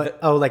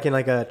But like in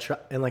like a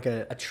truck in like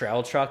a a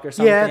trail truck or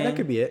something. Yeah, that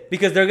could be it.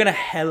 Because they're gonna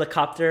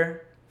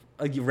helicopter.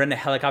 You rent a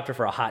helicopter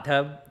for a hot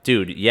tub.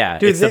 Dude, yeah.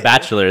 Dude, it's The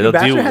Bachelor. They'll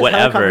Bachelor do has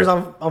whatever.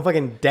 helicopters on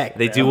fucking deck.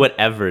 They bro. do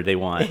whatever they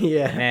want.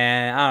 Yeah.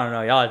 Man, I don't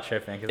know. Y'all are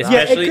tripping. 'Cause It's-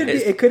 Yeah, Especially-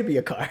 it could be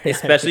a car.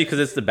 Especially because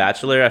it's The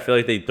Bachelor. I feel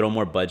like they throw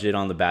more budget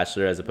on The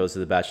Bachelor as opposed to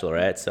The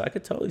Bachelorette. So I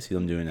could totally see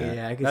them doing that.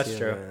 Yeah, I can That's see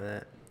true. them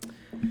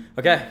doing that.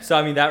 Okay, so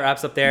I mean that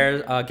wraps up there.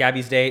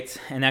 Gabby's date,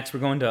 and next we're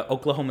going to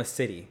Oklahoma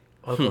City.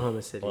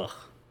 Oklahoma City.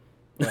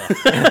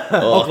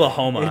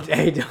 Oklahoma.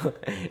 Hey,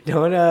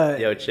 don't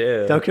Yo,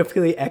 chill. don't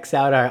completely X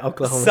out our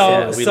Oklahoma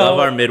So- City. We so- love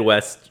our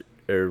Midwest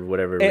or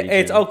whatever. region.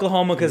 It's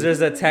Oklahoma because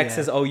there's a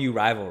Texas OU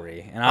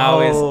rivalry, and I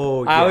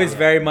Oh, always yeah.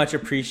 very much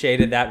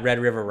appreciated that Red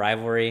River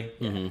rivalry.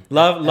 Mm-hmm.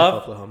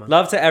 Oklahoma.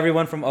 Love to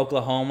everyone from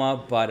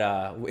Oklahoma,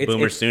 but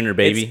Boomer Sooner,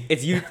 baby.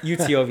 It's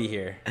UT over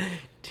here.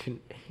 Dude,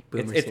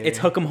 It's Boomer it's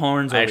Sooner. Hook'em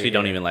Horns. I over actually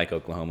don't here. even like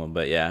Oklahoma,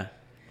 but yeah.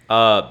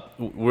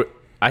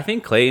 I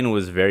think Clayton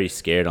was very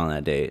scared on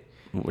that date.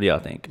 What do y'all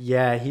think?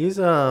 Yeah, he's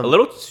A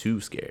little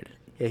too scared.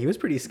 Yeah, he was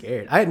pretty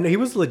scared. He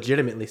was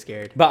legitimately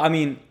scared. But I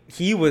mean,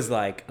 he was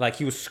like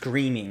he was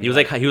screaming. He was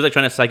like trying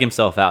to psych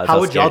himself out. That's How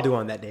would y'all scared- do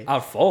on that day?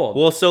 I'd fold.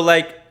 Well, so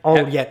like,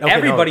 Oh yeah, okay,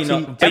 everybody no.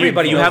 know. See,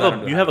 Everybody you knows have I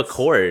don't do you have a heights.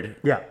 cord.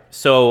 Yeah,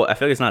 So I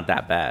feel like it's not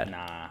that bad.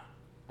 Nah,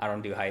 I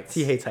don't do heights.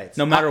 he hates heights.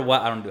 No matter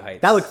what, I don't do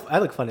heights. That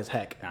looked fun as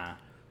heck. Nah.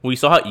 We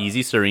saw how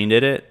easy Serene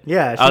did it.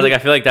 Yeah, I was like, I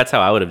feel like that's how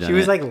I would have done it. She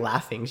was like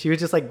laughing. She was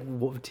just like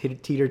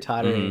teeter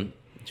tottering.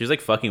 She was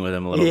like fucking with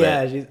him a little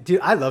Yeah, bit. dude,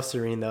 I love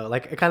Serene though.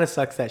 Like it kind of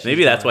sucks that she's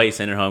Maybe that's gone. why he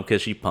sent her home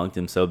because she punked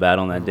him so bad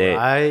on that date.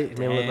 I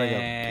man look like a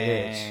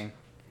bitch. Dang.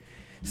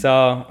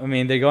 So I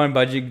mean, they're going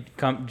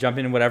bungee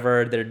jumping,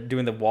 whatever. They're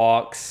doing the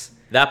walks.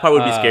 That part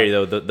would be scary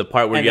though. The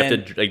part where and you have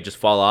then- to like just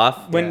fall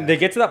off. When Yeah. they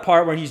get to that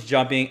part where he's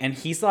jumping and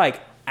he's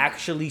like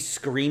actually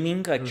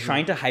screaming, like Mm-hmm.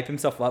 trying to hype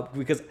himself up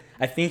because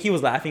I think he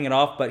was laughing it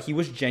off, but he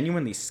was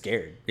genuinely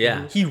scared.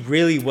 Yeah. He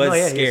really was No, yeah,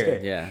 he was scared.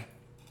 scared. Yeah.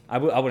 I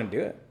wouldn't do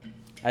it.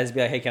 I'd just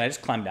be like, hey, can I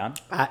just climb down?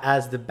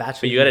 As the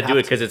bachelor, But you got to do have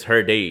it because it's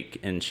her date,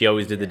 and she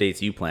always did the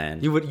dates you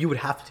planned. you would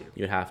have to.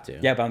 You'd have to.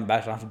 Yeah, but I'm the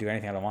bachelor. I don't have to do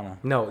anything I don't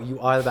want to. No, you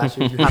are the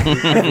bachelor. You have to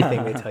do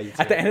everything they tell you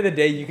to. At the end of the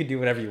day, you can do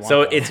whatever you want.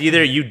 So though. it's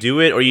either you do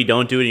it or you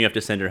don't do it, and you have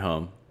to send her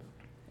home.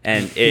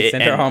 And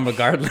Send her home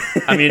regardless.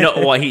 I mean, no,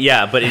 well,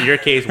 yeah, but in your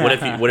case, what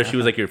if she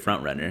was like your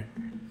front runner?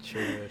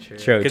 True.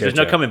 True. Because there's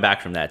no coming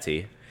back from that,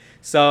 T.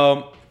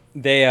 So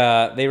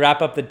They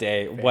wrap up the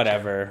day.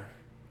 Whatever.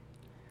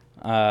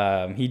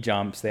 He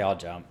jumps. They all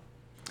jump.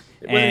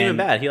 It wasn't even And-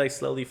 bad. He like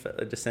slowly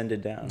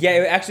descended down. Yeah,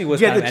 it actually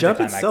was. Yeah, kind the of jump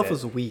anticlimactic. itself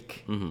was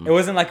weak. It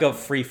wasn't like a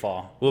free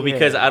fall. Well,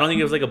 because Yeah. I don't think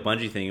it was like a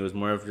bungee thing. It was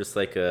more of just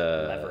like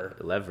a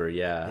lever,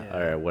 Yeah.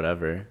 or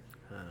whatever.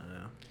 I don't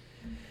know.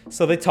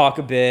 So they talk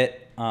a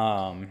bit,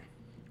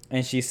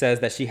 and she says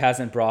that she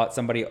hasn't brought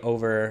somebody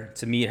over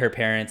to meet her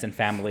parents and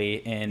family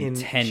in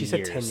 10 she years.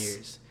 said 10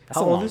 years. That's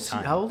How a old long is she?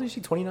 time. How old is she?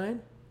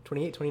 29?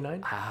 28,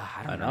 29? I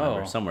I don't don't know.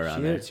 remember, somewhere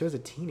around there. She was a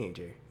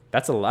teenager.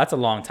 That's a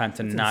long time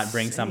to not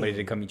bring somebody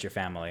insane. to come meet your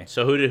family.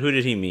 So who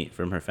did he meet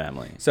from her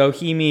family? So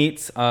he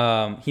meets.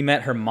 He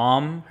met her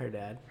mom, Her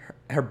dad.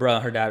 her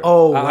brother, her dad.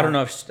 Oh, I wow. don't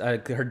know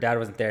if her dad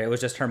wasn't there. It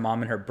was just her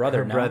mom and her brother.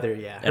 Her no? brother,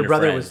 yeah. And Her her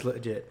brother friend. was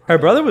legit. Her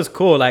brother was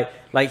cool. Like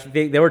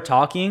they were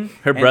talking.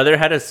 Her and brother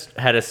had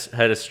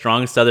a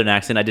strong Southern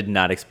accent. I did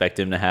not expect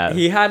him to have.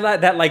 He had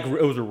like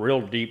it was a real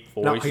deep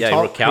voice. No, That he Yeah, he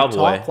talk, were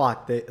cowboy. He talked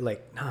like the,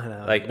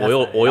 no, Like that's oil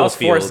not it. oil was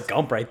Forrest fields,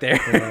 Gump right there.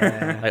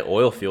 Yeah. like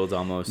oil fields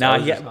almost. Nah, I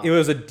was just- it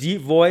was a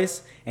deep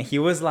voice, and he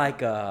was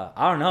like, I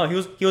don't know,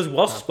 he was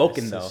well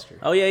spoken though. sister.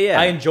 oh yeah.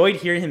 I enjoyed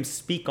hearing him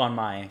speak on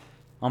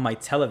my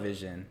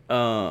television.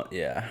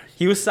 Yeah.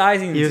 He was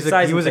sizing. He was a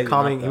Clayton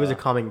calming. up, He was a though.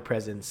 calming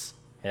presence.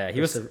 Yeah, for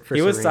he was. for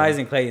He was Serena.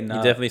 sizing Clayton You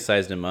up. definitely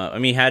sized him up. I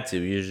mean, he had to.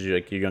 Usually,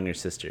 like your younger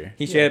sister.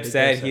 He straight up big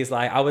said, time he's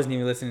like, I wasn't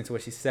even listening to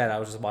what she said. I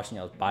was just watching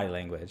y'all's body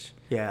language.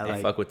 Yeah, I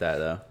like fuck with that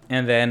though.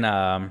 And then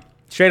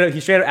he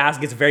straight up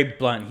asks, gets very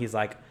blunt. He's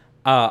like,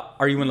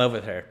 "Are you in love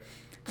with her?"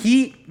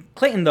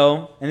 Clayton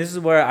though, and this is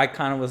where I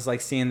kind of was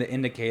like seeing the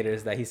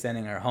indicators that he's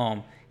sending her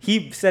home.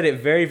 He said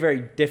it very,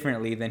 very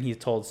differently than he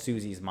told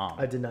Susie's mom.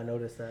 I did not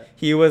notice that.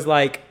 He was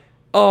like,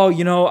 "Oh,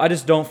 I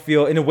just don't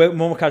feel," in a way,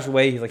 more casual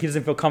way. He's like, he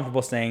doesn't feel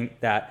comfortable saying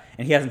that,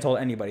 and he hasn't told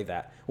anybody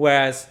that.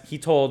 Whereas he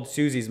told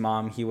Susie's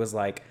mom, he was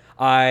like,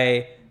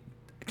 "I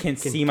can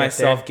see get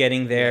myself there."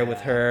 getting there with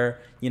Yeah. her.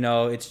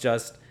 It's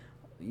just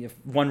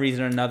one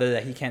reason or another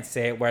that he can't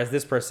say it." Whereas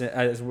this person,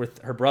 as with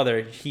her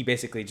brother, he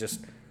basically just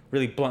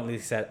really bluntly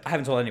said, "I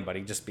haven't told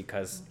anybody just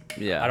because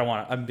Yeah. I don't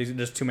want to.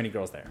 There's too many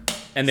girls there."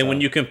 And then So-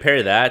 when you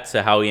compare that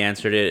to how he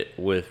answered it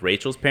with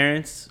Rachel's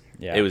parents,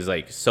 Yeah. it was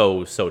like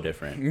so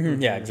different.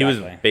 Yeah, He was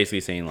exactly. basically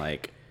saying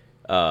like,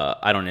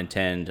 I don't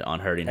intend on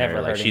hurting her.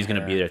 Ever Like hurting she's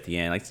gonna her. be there at the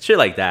end, like shit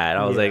like that.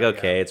 I was Yeah, like,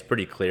 okay, yeah. it's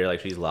pretty clear. Like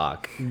she's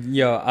locked.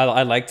 Yo,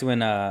 I liked when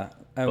But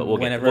we'll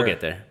get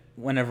there.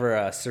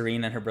 Whenever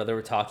Serena and her brother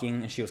were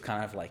talking, and she was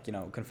kind of like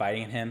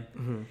confiding in him,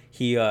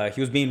 he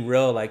was being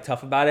real like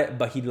tough about it,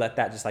 but he let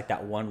that just like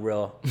that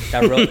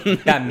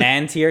that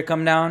man tear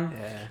come down,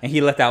 Yeah. and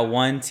he let that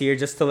one tear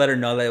just to let her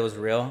know that it was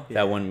real.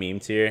 That one meme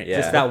tear, yeah.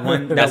 Just that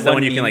one. That's the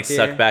one you can meme like tear.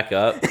 suck back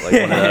up, like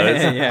one of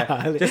those.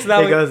 Yeah, just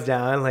that it way- goes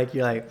down like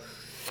you're like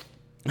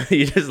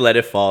You just let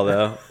it fall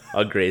though,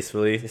 all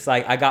gracefully. It's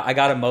like I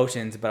got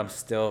emotions, but I'm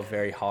still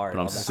very hard. But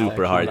I'm on the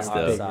super outside, hard on the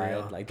still. outside. Big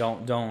real. Like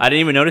don't. I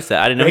didn't even notice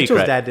that. I didn't know Rachel's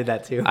he cried. dad did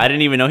that too. I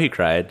didn't even know he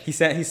cried. He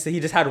said he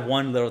just had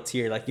one little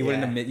tear. Like you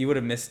Yeah. you would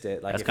have missed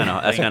it. Like That's if kind he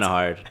of blinked.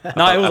 hard.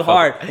 No, it I was felt-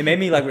 hard. It made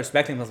me like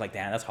respect him. I was like,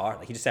 damn, that's hard.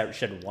 Like he just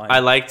shed one. I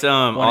liked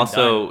and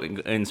also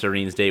in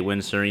Serene's date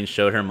when Serene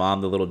showed her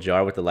mom the little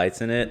jar with the lights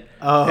in it,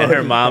 Oh, and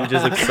her mom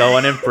just looked so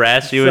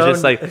unimpressed. She was So-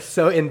 just like,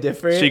 so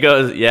indifferent. she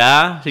goes,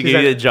 "Yeah." She She's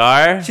gave you like- the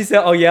jar. She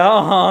said, "Oh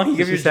yeah, He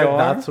gave She you a said jar."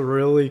 that's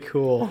really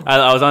cool.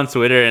 I was on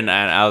Twitter and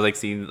I was like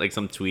seeing like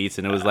some tweets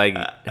and it was like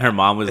her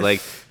mom was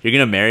like, "You're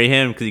gonna marry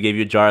him because he gave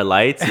you a jar of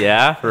lights?"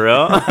 Yeah, for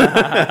real.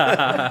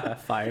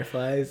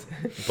 Fireflies.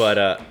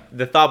 But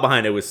the thought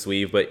behind it was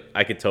sweet, but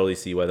I could totally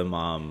see why the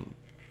mom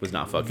was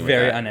not fucking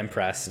Very with that.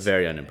 unimpressed.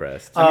 Very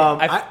unimpressed.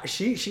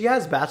 She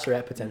has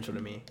bachelorette potential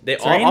to me. They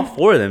Serene? all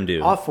four of them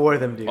do. All four of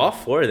them do. All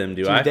four of them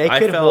do. Dude, they I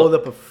could felt, hold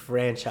up a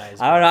franchise.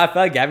 I don't know. I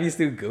feel like Gabby's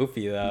too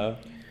goofy though.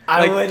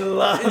 I like, would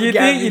love. You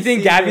Gabby's think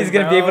season, Gabby's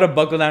gonna be bro. able to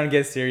buckle down and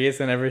get serious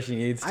whenever she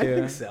needs to? I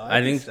think so. I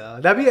I think think- so.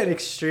 That'd be an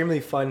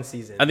extremely fun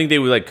season. I think they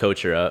would like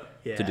coach her up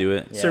Yeah. to do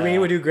it. Yeah. Serena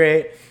would do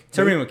great.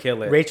 Serena would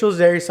kill it. Rachel's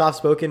very soft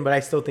spoken, but I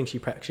still think she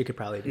could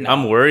probably do. it.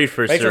 I'm worried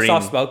for Rachel's Serene.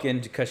 soft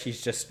spoken because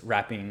she's just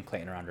wrapping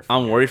Clayton around her.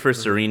 I'm finger. worried for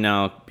Serene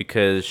now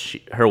because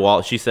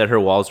she said her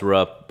walls were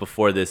up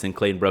before this and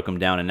Clayton broke them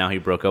down and now he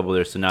broke up with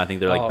her. So now I think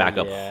they're like Oh, back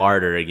up yeah.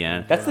 harder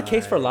again. That's the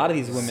case for a lot of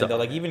these women So- though.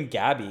 Like even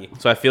Gabby,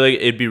 So I feel like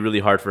it'd be really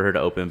hard for her to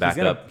open back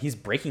up. he's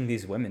breaking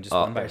these women just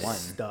Oh. one by They're one.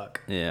 stuck.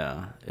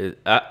 Yeah,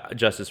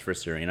 justice for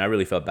Serene. I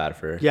really felt bad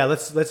for her. Yeah,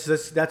 let's that's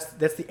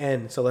the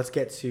end. So let's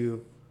get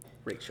to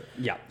Rachel.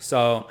 Yeah.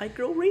 So My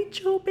girl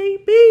Rachel,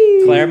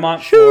 baby.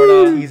 Claremont,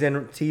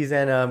 Florida. Tease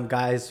and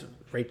guys,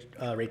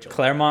 Rachel.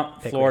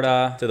 Claremont, Pick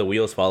Florida. To the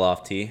wheels fall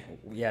off. T.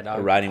 Yeah,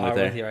 dog. Riding with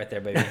I'm her. you right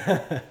there, baby.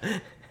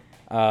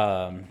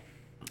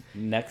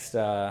 Next.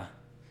 Oh,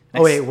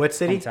 wait, what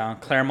city?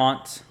 Hometown.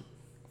 Claremont,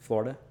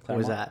 Florida. What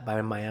was Claremont? that?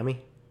 By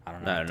Miami? I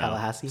don't know. I don't know.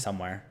 Tallahassee?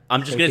 Somewhere.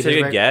 I'm just St. gonna take a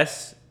Petersburg?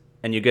 guess,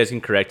 and you guys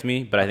can correct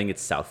me, but I think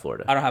it's South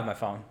Florida. I don't have my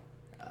phone.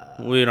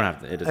 We don't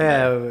have to. It doesn't Yeah,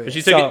 matter. But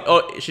she took so- it.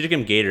 Oh, she took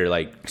him gator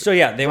like. So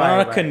yeah, they went on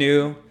a Right.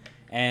 canoe,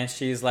 and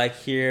she's like,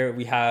 "Here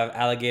we have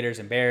alligators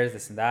and bears,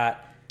 this and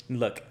that. And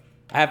look,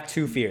 I have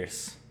two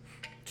fears.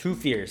 Two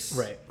fears.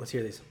 Right. Let's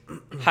hear these.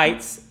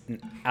 Heights,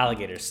 and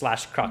alligators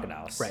 /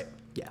 crocodiles. Right.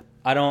 Yeah.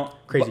 I don't.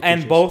 Crazy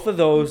and creatures. both of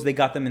those, they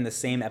got them in the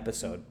same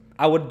episode.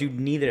 I would do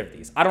neither of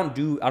these. I don't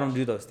do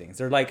those things.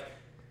 They're like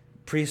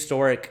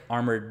prehistoric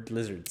armored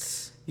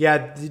lizards.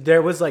 Yeah,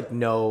 there was like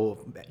no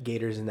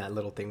gators in that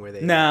little thing where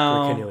they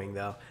No. were canoeing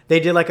though. They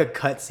did like a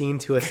cut scene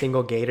to a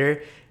single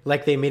gator.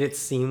 Like they made it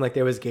seem like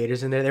there was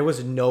gators in there. There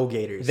was no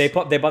gators. They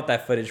bought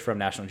that footage from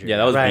National Geographic. Yeah,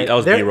 that was Right. that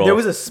was there, B-roll. there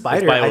was a spider.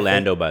 It's by I think.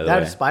 Orlando, by the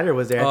that way. spider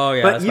was there. Oh,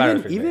 yeah, but that spider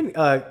was even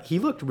pretty he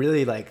looked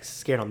really like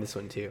scared on this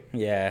one too.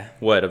 Yeah.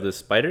 What, of the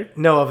spider?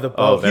 No, of the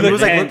Oh, boat. he he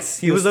was looked like tense.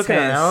 he He was was looking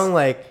tense. around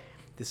like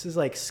this is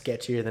like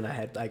sketchier than I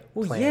had like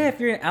Well, planned. yeah,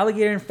 if you're in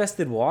alligator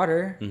infested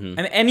water, Mm-hmm.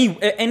 I mean,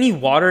 any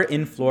water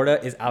in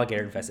Florida is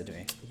alligator infested to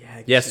me.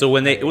 Yeah, so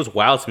when it was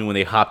wild to me when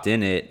they hopped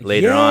in it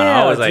later on.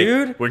 I Yeah, was like,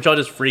 dude. weren't y'all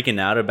just freaking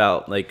out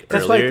about like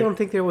That's why I earlier? don't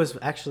think there was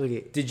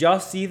actually. Did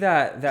y'all see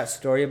that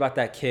story about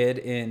that kid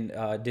in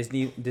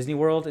Disney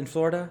World in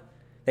Florida?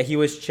 That he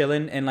was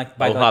chilling and like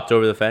by Oh, the hopped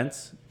over the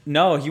fence?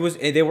 no,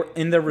 they were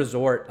in the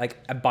resort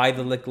like by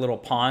the like little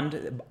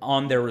pond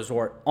on their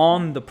resort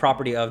on the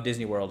property of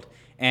Disney World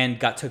and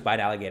got took by an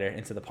alligator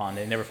into the pond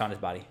and never found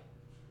his body.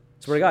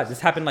 Swear to God,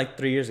 this happened like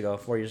 4 years ago.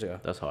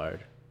 That's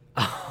hard.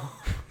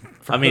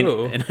 For I mean,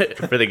 who?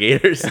 for the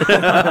Gators, for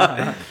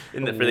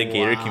the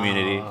Gator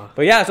community.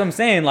 But yeah, that's what I'm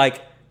saying.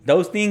 Like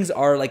those things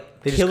are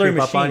like They just killer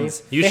creep up on you?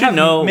 machines. You They should have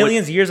know what-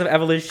 millions of years of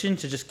evolution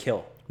to just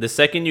kill. The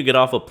second you get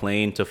off a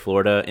plane to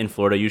Florida,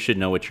 you should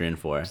know what you're in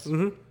for.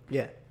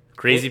 Yeah.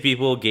 Crazy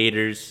people,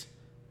 Gators,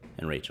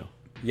 and Rachel.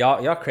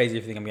 Y'all crazy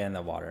if you think I'm getting in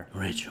the water.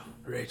 Rachel.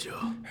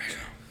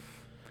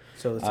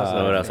 So let's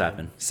So what else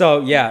happened?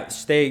 So yeah,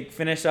 they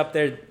finish up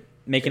there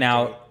making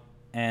out,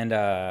 and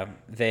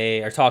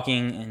they are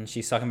talking, and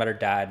she's talking about her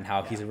dad and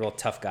how he's a real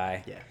tough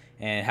guy, Yeah.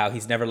 and how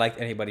he's never liked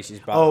anybody she's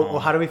brought Oh, home. well,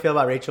 how do we feel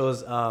about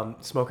Rachel's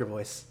smoker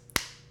voice?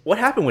 What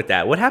happened with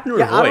that? What happened to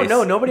her Yeah, I voice?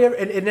 don't know. Nobody ever.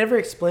 It never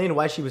explained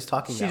why she was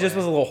talking. she that just way.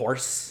 was a little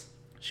hoarse.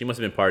 She must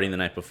have been partying the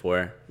night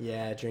before.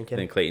 Yeah, drinking.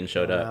 Then Clayton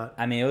showed going up. out.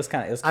 I mean, it was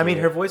kind of. I mean,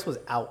 her voice was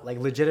out, like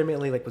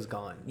legitimately, like was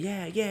gone.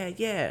 Yeah.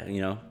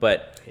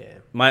 But Yeah.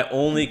 my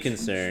only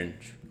concern,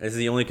 this is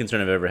the only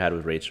concern I've ever had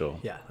with Rachel.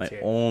 Yeah, My let's hear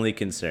it. only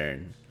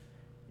concern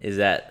is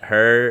that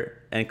her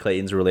and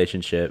Clayton's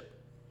relationship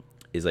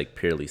is like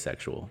purely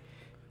sexual.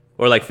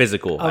 Or like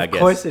physical, I Of guess.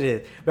 course it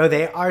is, bro.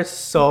 They are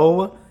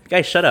so.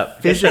 Guys, shut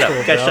up. Guys, shut up.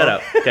 Physical, Guys, bro. shut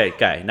up. Okay,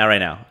 guy, not right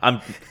now.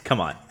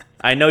 Come on.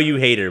 I know you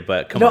hate her,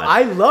 but come No, on.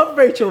 I love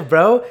Rachel,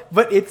 bro.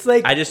 But it's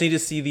like I just need to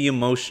see the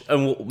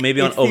emotion,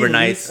 maybe on it's the least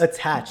overnights.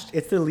 attached.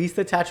 It's the least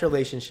attached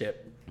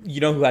relationship. You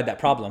know who had that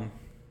problem?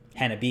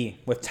 Hannah B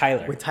with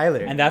Tyler. With Tyler.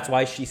 and that's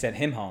why she sent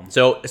him home.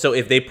 So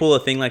if they pull a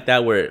thing like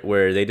that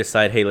where they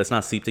decide, hey, let's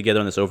not sleep together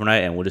on this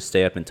overnight and we'll just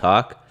stay up and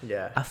talk.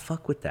 Yeah. I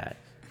fuck with that.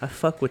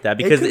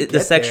 Because could the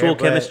get sexual there,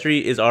 but-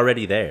 chemistry is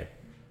already there.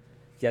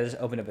 Yeah, I just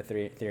opened up a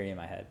theory in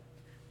my head.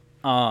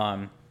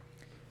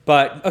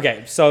 But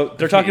okay, so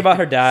they're talking about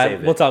her Save dad.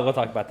 it. We'll talk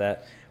about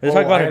that. They're Oh,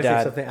 talking about I her gotta say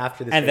dad. something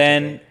after this and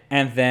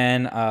Rachel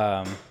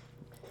then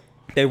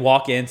they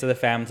walk into the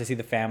family to see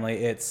the family.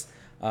 It's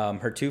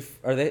her two.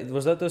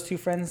 Was that those two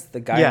friends? The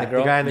guy Yeah, and the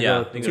girl. the guy and the Yeah,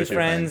 girl. I think Two those are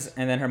friends,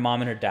 and then her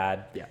mom and her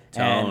dad. Yeah.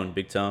 And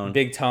Big Tone.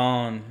 Big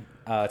Tone,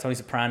 Tony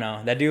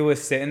Soprano. That dude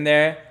was sitting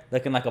there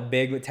looking like a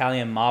big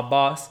Italian mob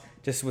boss,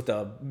 just with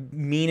the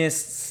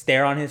meanest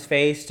stare on his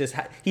face.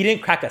 He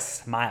didn't crack a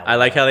smile. I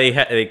like how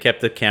they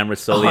kept the camera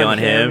solely on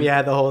him.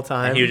 Yeah, the whole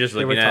time. And he was just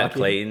They were looking at talking.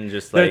 Clayton,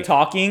 just They're like,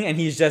 talking, and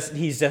he's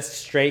just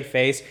straight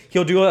face.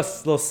 He'll do a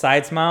little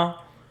side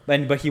smile,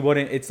 but he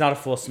wouldn't. It's not a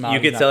full smile. you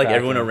He's could not tell like cracking.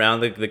 everyone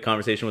around the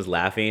conversation was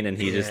laughing and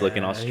he's just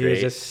looking all He was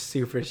straight. just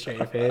super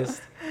straight faced.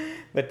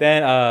 But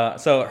then,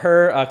 so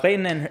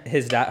Clayton and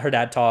her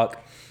dad talk,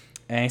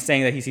 and he's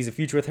saying that he sees a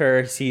future with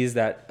her. He sees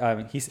that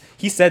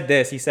he said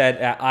this. He said,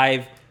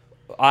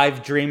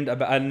 "I've dreamed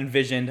about and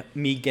envisioned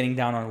me getting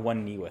down on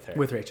one knee with her."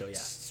 With Rachel, yeah.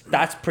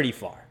 That's pretty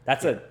far.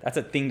 That's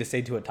a thing to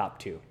say to a top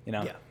two. You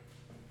know. Yeah.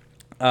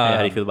 Yeah, how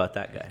do you feel about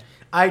that guy?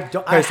 I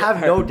Her-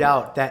 have no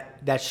doubt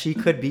that she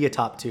could be a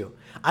top two.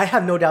 I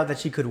have no doubt that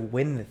she could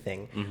win the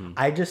thing. Mm-hmm.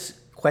 I just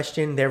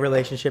question their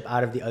relationship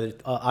out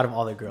of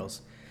all the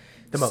girls,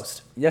 the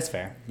most. That's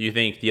fair. You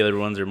think the other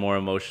ones are more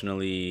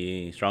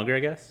emotionally stronger, I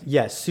guess?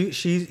 Yes,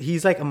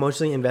 he's like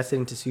emotionally invested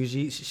into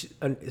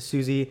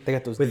Susie. They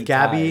got those with deep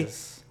Gabby.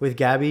 ties. With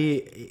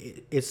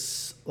Gabby,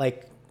 it's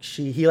like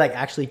he like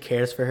actually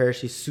cares for her.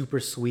 She's super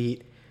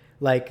sweet.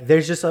 Like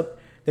there's just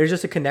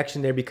a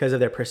connection there because of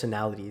their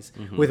personalities.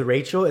 Mm-hmm. With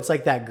Rachel, it's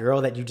like that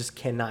girl that you just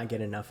cannot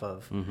get enough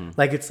of. Mm-hmm.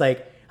 Like it's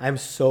like I'm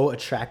so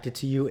attracted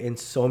to you in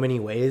so many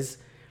ways,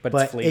 But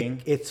it's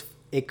fleeting.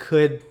 it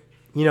could,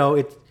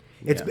 it's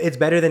Yeah.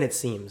 better than it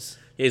seems.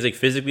 he's like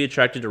physically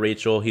attracted to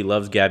Rachel. He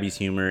loves Gabby's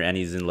humor, and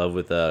he's in love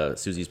with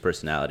Susie's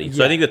personality.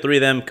 So I think the three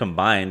of them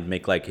combined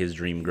make like his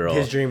dream girl.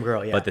 His dream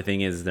girl, yeah. But the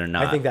thing is, they're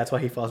not. I think that's why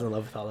he falls in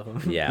love with all of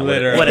them. Yeah,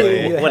 Literally. what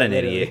an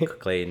Literally. idiot,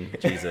 Clayton.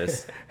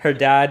 Jesus. Her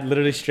dad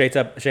literally straight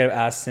up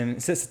asks him,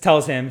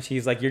 tells him,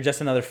 she's like, "You're just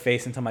another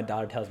face until my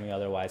daughter tells me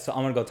otherwise. So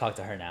I'm gonna go talk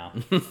to her now."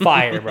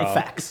 Fire, bro.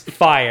 Facts.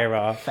 Fire,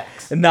 bro.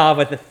 Facts. Nah,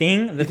 but the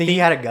thing, You think he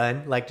had a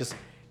gun, like just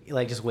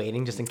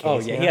waiting, just in case? oh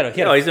yeah, you he know? had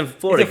a, Oh, he's a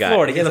Florida guy.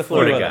 Florida. He He's has a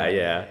Florida Florida guy. with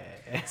him.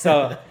 Yeah.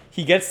 So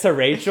he gets to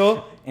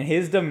Rachel, and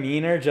his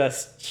demeanor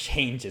just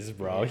changes,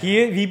 bro.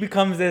 He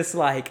becomes this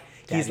like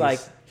he's like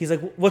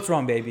what's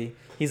wrong, baby?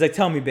 He's like,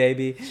 tell me,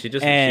 baby. She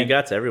And-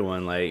 got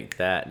everyone like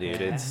that, dude.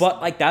 It's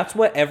But like that's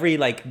what every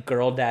like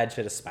girl dad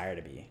should aspire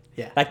to be.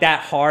 Yeah. Like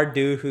that hard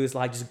dude who's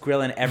like just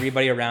grilling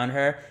everybody around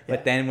her, but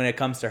Yeah. then when it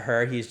comes to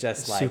her, he's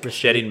just like Super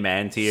shedding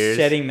man tears.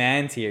 shedding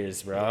man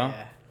tears, bro.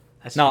 Yeah.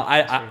 That's No, true, I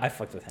that's true. I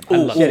fucked with him. I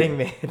love Shedding him.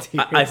 man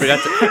tears. I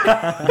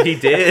forgot to. He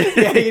did.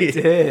 Yeah, he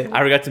did. I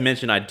forgot to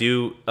mention. I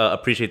do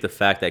appreciate the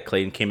fact that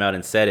Clayton came out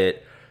and said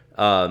it.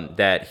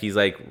 That he's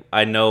like,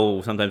 I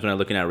know sometimes when I'm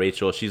looking at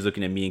Rachel, she's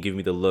looking at me and giving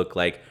me the look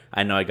like,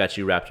 I know I got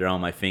you wrapped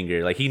around my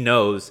finger. Like he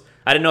knows.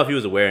 I didn't know if he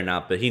was aware or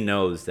not, but he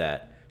knows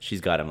that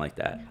she's got him like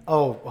that.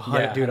 Oh, 100,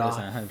 Yeah, dude,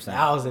 100%.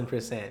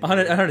 1,000%.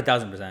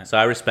 100,000%. So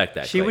I respect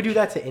that. She would do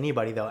Clayton. that to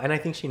anybody though, and I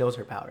think she knows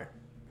her power.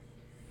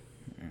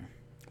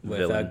 With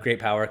Villain. great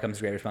power comes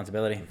great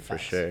responsibility. for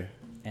sure.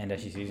 And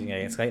she's using it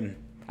against Clayton.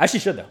 As she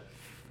should though.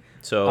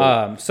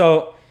 So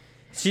So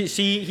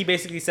he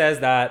basically says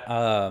that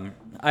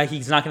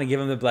he's not going to give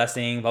him the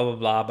blessing, blah blah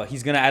blah, but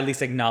he's going to at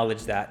least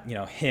acknowledge that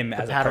him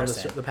as a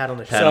person. The pat on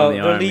the Pat shoulder. So on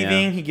the they're arm,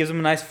 leaving. yeah. He gives him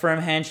a nice firm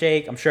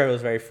handshake. I'm sure it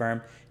was very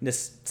firm. And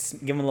just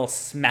give him a little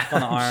smack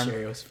on the arm.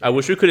 Sure, it was I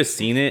wish we could have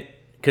seen it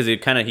because he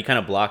kind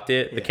of blocked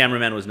it. The Yeah.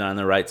 cameraman was not in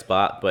the right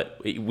spot, but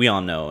we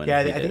all know. And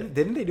Yeah, he I did. think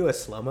didn't they do a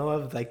slow mo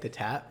of like the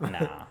tap?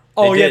 Nah.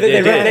 Oh yeah, did,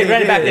 they they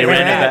ran it back. They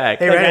ran it back.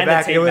 They ran it the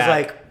back. tape It was back.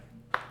 like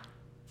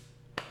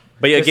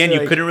But Just again, you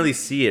like- couldn't really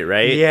see it,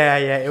 right? yeah.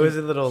 It was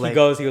a little He like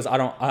goes. I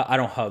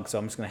don't hug, so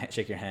I'm just gonna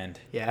shake your hand.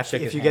 yeah.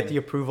 Shake If his you hand. get the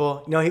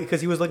approval, no,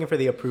 because he was looking for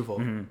the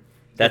approval.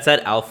 That's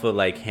that alpha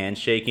like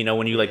handshake. You know,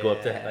 when you like go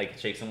up to Yeah. like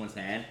shake someone's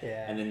hand,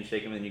 Yeah. and then you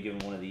shake him, and then you give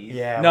him one of these.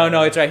 Yeah.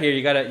 No, it's right here.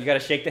 You gotta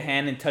shake the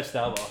hand and touch the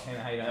elbow. Hey,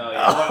 how you doing? Oh,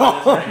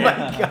 yeah. Oh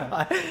my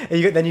god!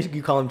 And then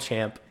you call him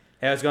champ.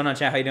 Hey, what's going on,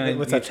 champ? How you doing?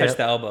 What's you up, touch champ?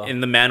 the elbow.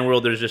 In the man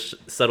world, there's just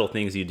subtle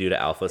things you do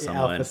to alpha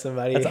someone. Alpha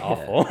somebody. That's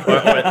awful.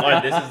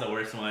 or this is the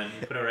worst one.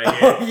 You put it right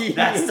here. Oh, yeah.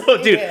 That's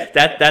so, dude.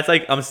 That's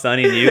like I'm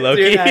stunning you,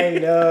 Loki. Dude, I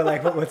know.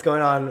 Like, what's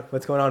going on?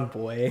 What's going on,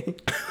 boy?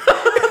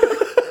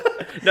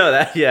 No,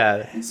 that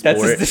yeah. That's Sport.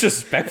 just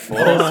disrespectful.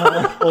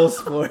 Old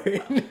sport.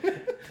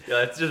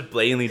 Yeah, that's just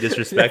blatantly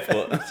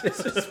disrespectful.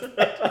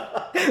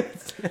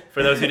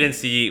 For those who didn't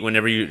see,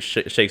 whenever you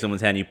shake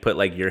someone's hand, you put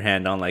like your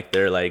hand on like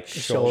their like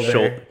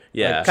Shoulder.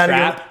 Yeah. Like, kind of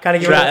Trap. give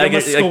Give him Trap- him a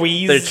like,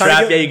 squeeze. They're Kinda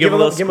trapped. Yeah, you give them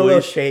a little give him a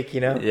little squeeze. shake,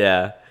 you know.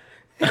 Yeah.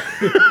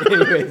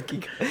 Anyways,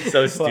 keep going.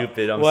 So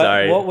stupid. I'm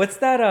sorry. What's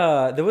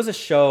that? There was a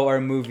show or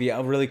a movie,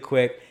 really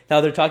quick.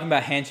 Now they're talking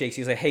about handshakes.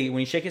 He's like, hey, when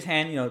you shake his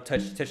hand,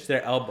 touch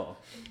their elbow.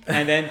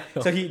 And then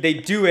they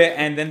do it,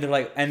 and then they're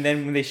like, and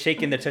then when they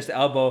shake and they touch the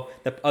elbow,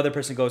 the other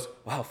person goes,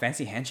 "Wow,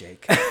 fancy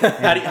handshake."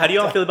 How do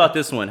y'all feel about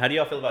this one? How do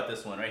y'all feel about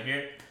this one right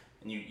here?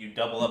 And you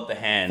double up the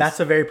hands.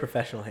 That's a very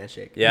professional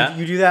handshake. Yeah?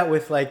 You do that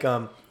with like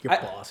your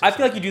boss. or I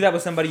feel like you something. do that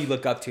with somebody you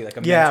look up to, like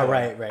a Yeah, mentor.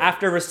 right.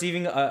 After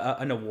receiving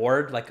an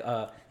award, like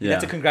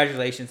that's a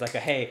congratulations, like a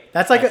hey.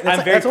 That's like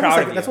I'm very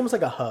proud of you. that's almost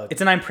like a hug.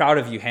 It's an I'm proud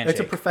of you handshake. It's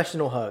a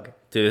professional hug.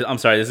 Dude, I'm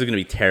sorry. This is gonna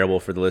be terrible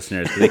for the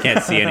listeners because they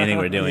can't see anything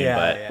we're doing. Yeah,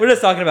 but yeah. We're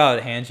just talking about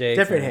handshakes.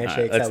 Different and-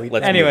 handshakes let's- that we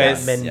let's that move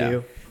on. men Yeah.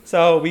 do.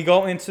 So we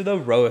go into the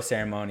rose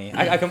ceremony.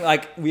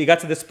 We got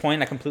to this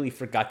point. I completely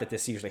forgot that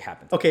this usually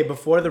happens. Okay,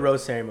 before the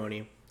rose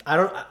ceremony, I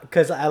don't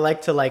because I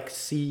like to like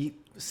see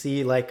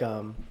like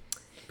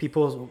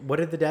people's. What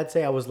did the dad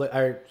say?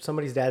 Or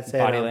somebody's dad said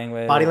Body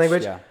language. Body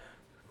language. Yeah.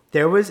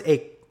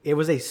 It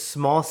was a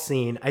small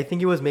scene. I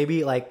think it was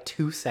maybe like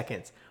 2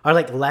 seconds or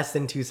like less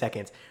than 2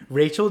 seconds.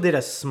 Rachel did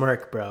a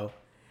smirk, bro.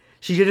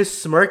 She did a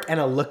smirk and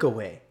a look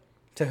away.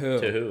 To who?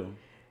 to who?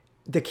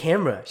 The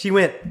camera. She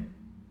went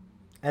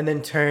and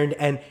then turned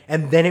and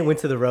then it went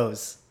to the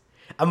rose.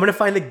 I'm gonna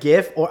find the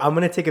GIF or I'm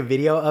gonna take a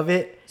video of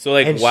it. So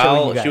like and show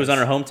while you she was on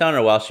guys. her hometown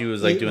or while she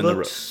was like it doing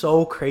looked the.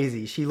 so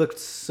crazy. She looked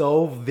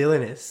so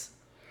villainous.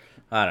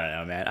 I don't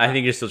know, man. I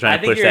think you're still trying I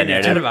to think push you're that in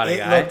your narrative. head about it, It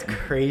guy. looked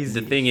crazy.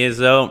 The thing is,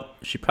 though,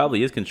 she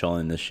probably is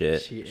controlling this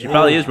shit. She She is.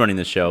 probably is running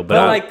the show, but But,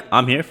 I'm, like,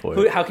 I'm here for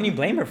it. How can you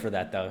blame her for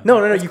that though?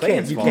 no, That's you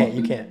Clayton's can't. fault.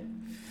 You can't.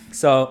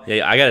 So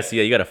Yeah, I gotta see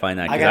it. You gotta find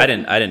that because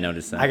gotta- I didn't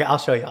notice that. I'll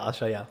show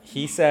you.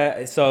 he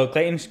said. So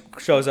Clayton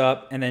shows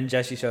up, and then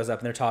Jesse shows up,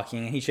 and they're talking,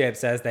 and he straight up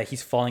says that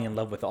he's falling in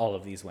love with all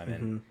of these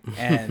women,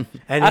 and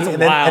And, that's and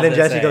wild then to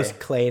Jesse say. goes,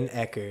 Clayton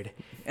Eckerd.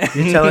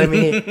 You're telling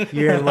me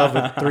you're in love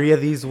with 3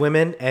 of these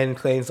women? And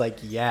Clayton's like,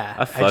 yeah.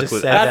 I fuck just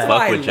with said That's that.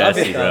 why I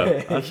Jesse, love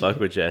it, bro. though. I fuck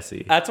with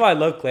Jesse. That's why I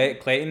love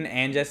Clayton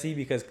and Jesse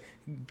because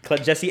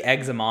Jesse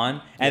eggs him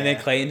on, and then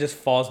Yeah. Clayton just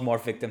falls more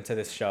victim to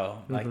this show.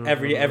 Like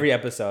every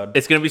episode.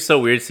 It's gonna be so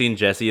weird seeing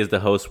Jesse as the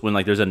host when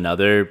like there's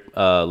another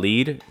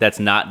lead that's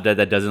not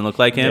that doesn't look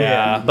like him.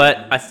 Yeah.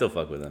 But I still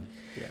fuck with him.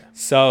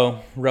 So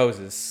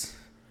roses,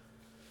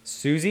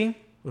 Susie,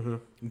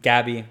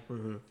 Gabby,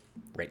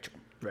 Rachel.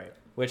 Right.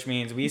 Which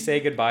means we say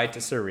goodbye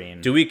to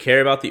Serene. Do we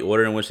care about the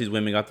order in which these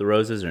women got the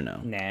roses or no?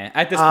 Nah.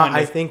 At this point,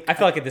 I I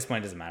feel like at this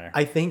point it doesn't matter.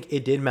 I think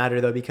it did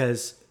matter though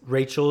because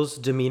Rachel's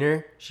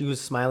demeanor, she was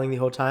smiling the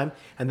whole time,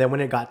 and then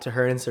when it got to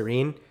her and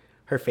Serene,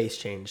 her face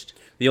changed.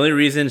 The only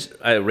reason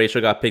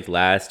Rachel got picked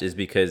last is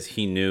because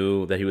he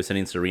knew that he was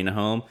sending Serena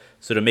home.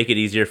 So to make it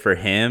easier for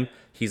him,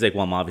 he's like,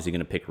 well, I'm obviously going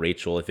to pick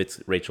Rachel if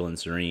it's Rachel and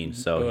Serene.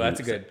 So Oh, that's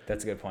a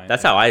good point.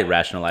 That's how I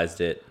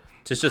rationalized it.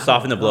 Just to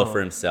soften the blow know. for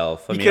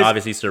himself. I mean, Because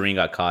obviously Serene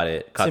got caught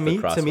the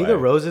crossfire. To me, the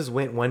roses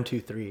went 1, 2,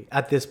 3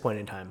 at this point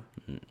in time.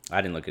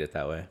 I didn't look at it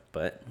that way,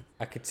 but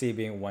I could see it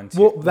being 1, 2,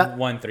 Well, that-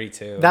 1, 3,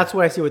 2. That's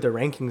what I see what the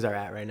rankings are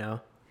at right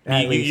now.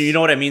 At least. you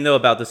know what I mean though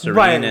about the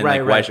Serene and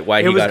like why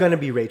it he was got going to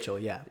be Rachel,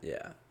 yeah.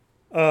 yeah.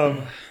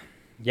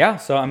 Yeah,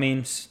 so I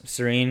mean,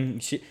 Serene,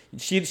 she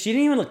didn't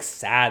even look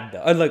sad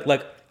though.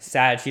 Like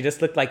sad. She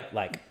just looked like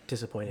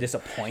Disappointed.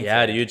 disappointed.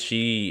 Yeah, dude,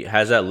 she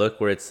has that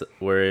look where it's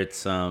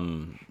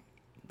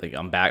like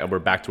we're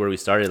back to where we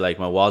started. Like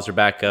my walls are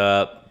back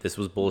up. This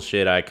was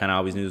bullshit. I kind of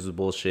always knew this was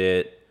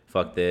bullshit.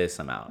 Fuck this.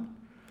 I'm out.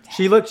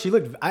 She looked.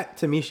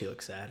 To me, she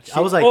looked sad. I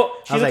was like,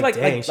 she looked like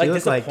dang, she looked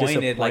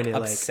disappointed, like disappointed,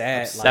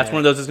 upset. Like, That's one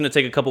of those. It's gonna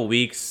take a couple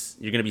weeks.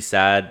 You're gonna be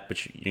sad,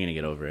 but you're gonna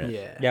get over it.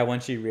 Yeah. yeah, when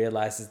she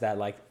realizes that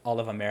like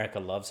all of America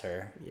loves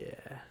her, Yeah.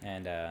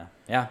 and Yeah,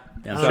 I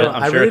I'm don't sure, know.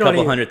 I'm I sure really a don't couple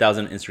even-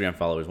 100,000 Instagram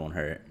followers won't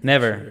hurt.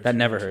 that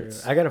never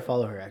hurts. I gotta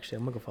follow her. Actually,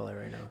 I'm gonna go follow her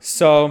right now.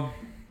 So,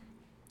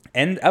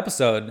 end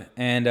episode,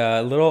 and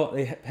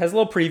it has a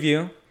little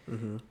preview,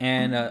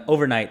 and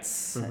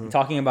overnights.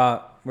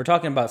 We're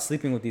talking about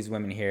sleeping with these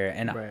women here,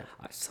 and Right.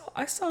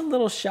 I saw a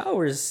little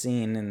shower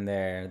scene in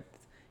there.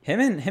 Him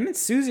and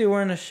Susie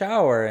were in a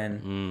shower,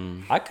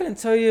 and I couldn't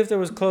tell you if there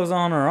was clothes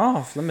on or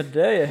off. Let me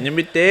tell you. Let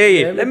me tell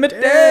you. Let me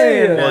tell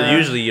you. Well,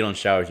 usually you don't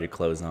shower with your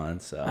clothes on,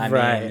 so I mean,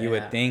 Right, you yeah.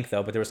 would think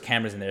though, but there was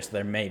cameras in there, so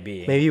there may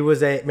be. Maybe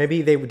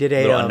they did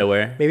a Little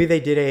underwear? Maybe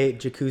they did a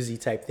jacuzzi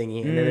type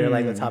thingy, and then they're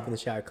like, let's hop in the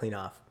shower, clean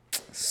off.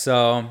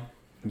 So,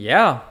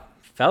 yeah,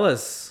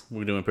 fellas.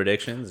 we're doing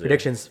predictions. or-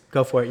 Predictions.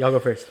 Go for it. Y'all go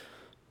first.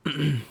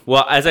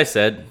 Well, as I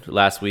said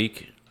last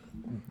week,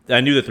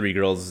 I knew the three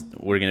girls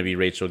were going to be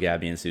Rachel,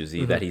 Gabby, and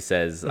Susie. That he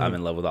says, I'm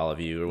in love with all of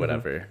you or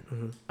whatever.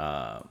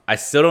 I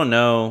still don't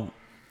know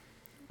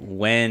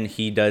when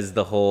he does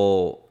the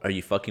whole, are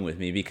you fucking with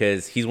me?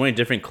 Because he's wearing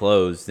different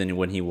clothes than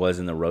when he was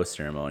in the roast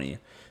ceremony.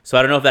 So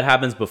I don't know if that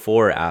happens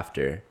before or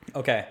after.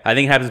 Okay. I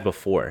think it happens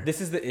before.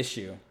 This is the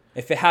issue.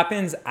 If it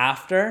happens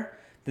after,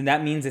 then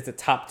that means it's a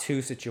top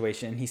 2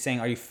 situation. And he's saying,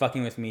 are you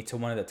fucking with me to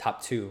one of the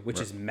top 2, which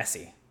is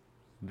messy.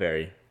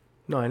 Very.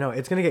 No, I know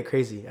it's gonna get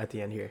crazy at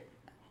the end here.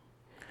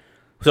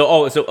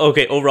 So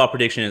okay. Overall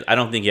prediction is I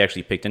don't think he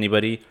actually picked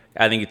anybody.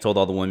 I think he told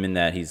all the women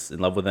that he's in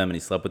love with them and he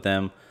slept with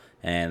them,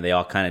 and they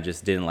all kind of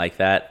just didn't like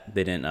that.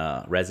 They didn't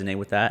resonate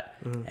with that,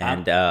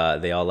 and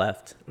they all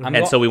left.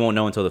 So we won't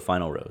know until the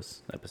final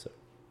rose episode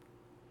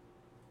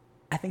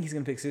I think he's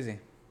going to pick Susie.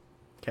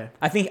 Okay.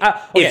 I think...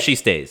 if she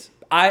stays.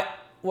 I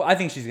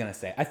think she's going to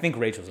stay. I think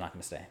Rachel's not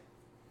going to stay.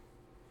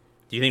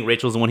 Do you think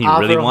Rachel's the one he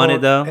Offer really a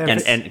wanted though, whole-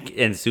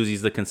 and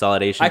Susie's the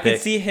consolidation I pick?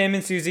 could see him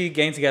and Susie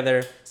getting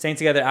together, staying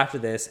together after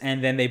this,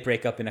 and then they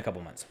break up in a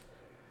couple months.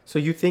 So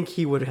you think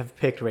he would have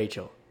picked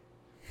Rachel?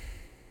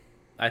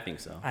 I think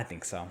so. I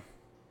think so.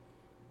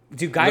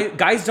 Dude,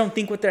 guys don't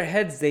think with their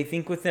heads. They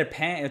think with their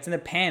pants. It's in their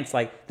pants.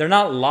 Like, they're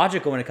not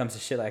logical when it comes to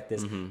shit like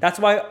this. That's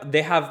why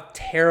they have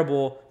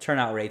terrible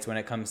turnout rates when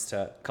it comes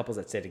to couples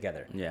that stay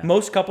together. Yeah.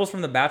 Most couples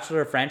from the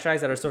Bachelor franchise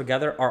that are still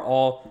together are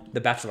all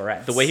the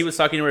Bachelorettes. The way he was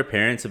talking to her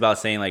parents about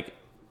saying like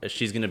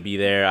she's gonna be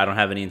there, I don't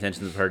have any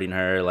intentions of hurting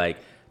her. Like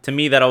to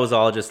me, that was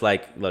all just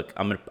like, look,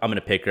 I'm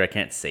gonna pick her. I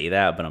can't say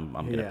that, but I'm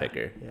gonna pick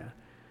her.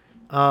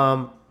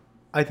 Yeah.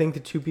 I think the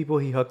 2 people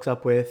he hooks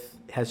up with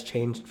has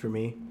changed for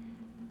me.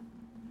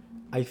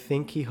 I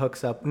think he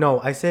hooks up. No,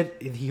 I said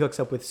he hooks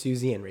up with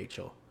Susie and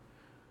Rachel,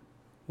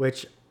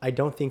 which I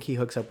don't think he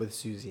hooks up with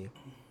Susie.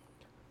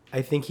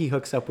 I think he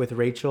hooks up with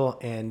Rachel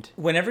and.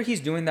 Whenever he's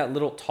doing that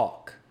little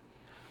talk,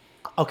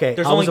 Okay,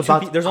 there's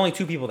only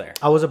two people there.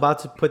 I was about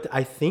to put.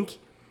 I think.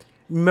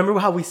 Remember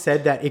how we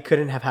said that it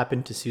couldn't have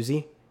happened to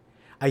Susie?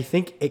 I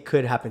think it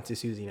could happen to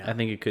Susie now. I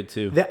think it could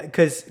too.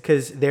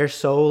 Because they're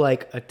so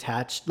like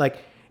attached, like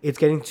it's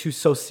getting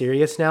so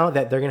serious now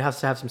that they're gonna have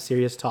to have some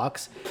serious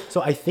talks.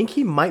 So I think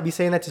he might be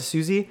saying that to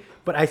Susie,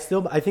 but I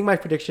think my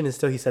prediction is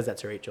still he says that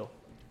to Rachel.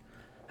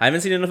 I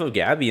haven't seen enough of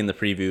Gabby in the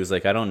previews.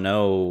 Like I don't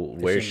know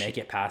where she make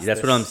it past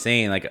That's this? what I'm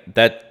saying. Like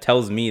that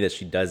tells me that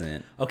she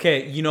doesn't,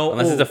 Okay,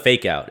 unless it's a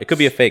fake out. It could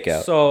be a fake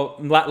out. So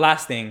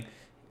last thing,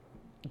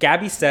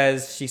 Gabby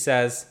she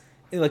says,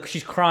 like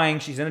she's crying,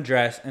 she's in a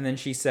dress, and then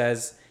she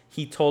says,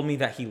 he told me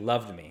that he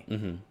loved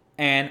me.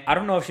 And I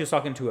don't know if she was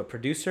talking to a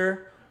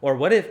producer or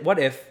what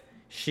if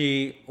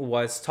she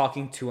was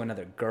talking to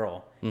another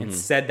girl Mm-hmm. and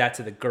said that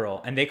to the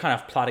girl, and they kind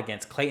of plot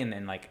against Clayton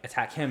and like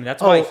attack him.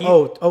 That's why he.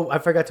 I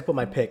forgot to put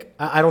my pick.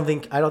 I don't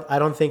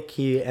think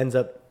he ends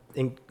up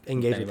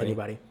engaged with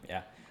anybody.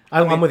 Yeah.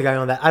 I'm with the guy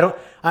on that. I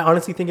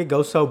honestly think it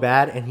goes so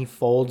bad and he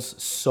folds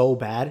so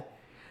bad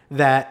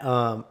that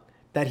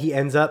that he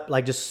ends up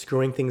like just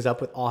screwing things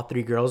up with all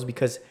three girls,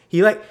 because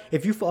he like,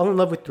 if you fall in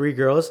love with three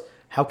girls,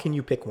 how can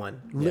you pick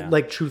one? Yeah.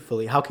 Like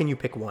truthfully, how can you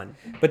pick one?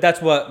 But that's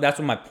what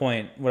my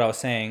point. What I was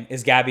saying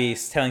is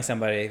Gabby's telling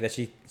somebody that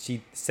she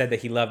said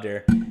that he loved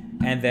her,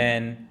 and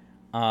then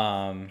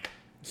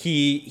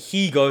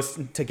he goes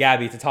to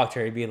Gabby to talk to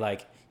her. He'd be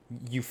like,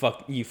 you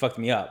fucked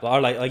me up,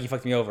 or like you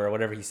fucked me over, or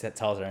whatever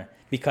tells her,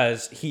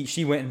 because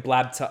she went and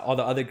blabbed to all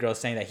the other girls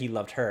saying that he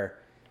loved her.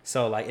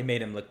 So like it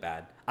made him look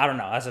bad. I don't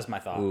know. That's just my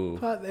thought. Ooh.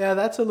 But yeah,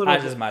 that's a little.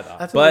 That's just my thought.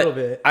 That's But a little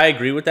bit. I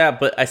agree with that.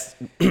 But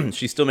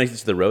she still makes it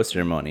to the rose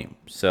ceremony,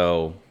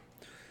 so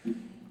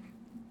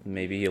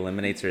maybe he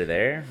eliminates her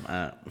there.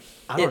 I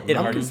don't it know.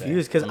 I'm hard to say.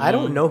 confused because I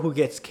don't know who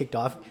gets kicked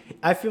off.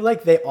 I feel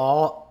like they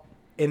all,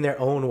 in their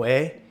own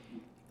way,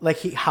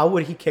 like how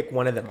would he kick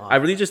one of them off? I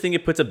really just think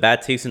it puts a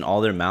bad taste in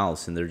all their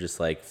mouths, and they're just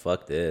like,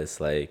 "Fuck this,"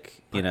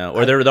 like, you know,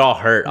 or they're all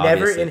hurt.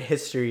 Never Obviously. in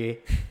history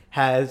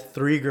has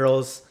three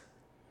girls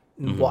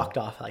walked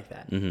off like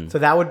that. Mm-hmm. So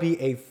that would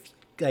be a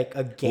game.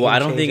 Well, I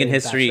don't think in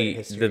changer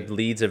history, the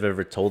leads have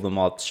ever told them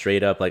all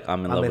straight up, like,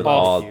 I'm in love with love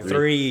all with you.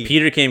 three.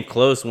 Peter came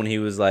close when he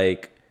was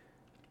like,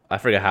 I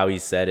forget how he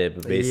said it,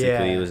 but basically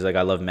Yeah. he was like,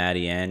 I love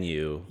Maddie and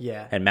you.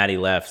 Yeah. And Maddie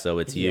left, so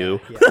it's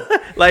you. Yeah.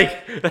 Like,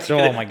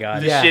 Oh my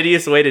god. the Yeah.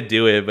 shittiest way to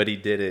do it, but he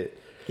did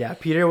it. Yeah,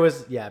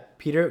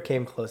 Peter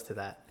came close to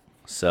that.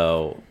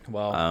 So,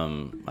 Well,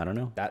 I don't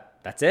know.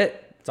 that's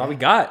it. That's all we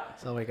got.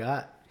 That's all we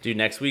got. Dude,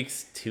 next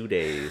week's 2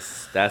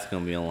 days. That's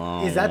gonna be a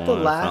long. Is that the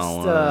one,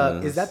 last?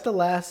 fellas. Is that the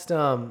last?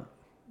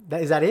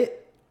 Is that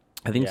it?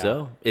 I think Yeah.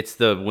 so. It's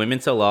the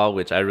women's law,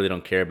 which I really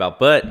don't care about,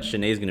 but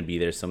Shanae's gonna be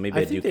there, so maybe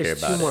I, I do think care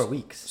there's about 2 more it.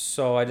 weeks.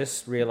 So I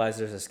just realized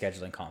there's a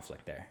scheduling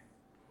conflict there.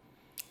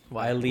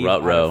 Why? I leave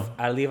Ruh-roh.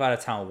 I leave out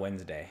of town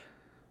Wednesday.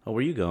 Oh,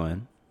 where you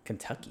going?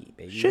 Kentucky,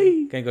 baby.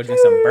 Shee. Gonna go drink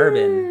some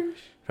bourbon.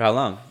 For how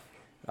long?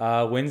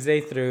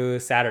 Wednesday through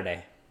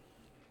Saturday.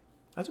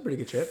 That's a pretty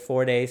good trip.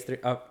 4 days, 3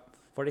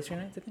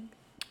 nights, I think.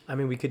 I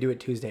mean, we could do it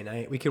Tuesday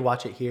night. We could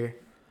watch it here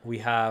We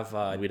have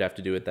We'd have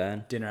to do it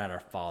then. dinner at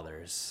our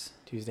father's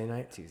Tuesday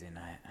night. Tuesday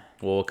night.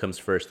 Well, what comes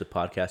first, the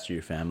podcast or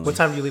your family? What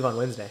time do you leave on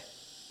Wednesday?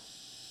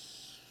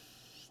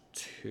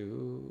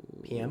 2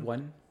 PM?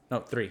 1? No,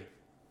 3.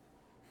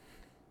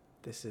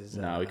 This is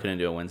No, we couldn't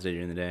do it Wednesday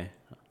during the day.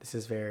 This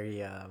is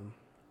very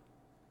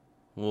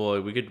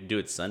Well, we could do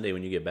it Sunday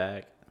when you get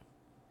back.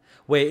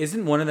 Wait,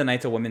 isn't one of the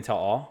nights a Women Tell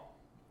All?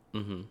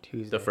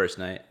 Tuesday. The first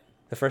night.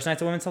 The first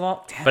night's a Women Tell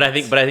All? Damn But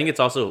it. I think it's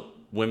also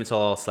Women's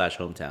Hall /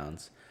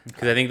 Hometowns.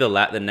 Because I think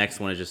the next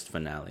one is just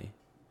finale.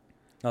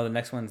 No, the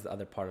next one's the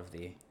other part of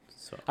the.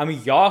 So I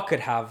mean, y'all could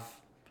have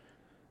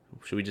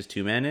should we just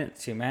 2-man it?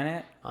 2-man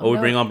it. Oh, we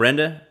bring on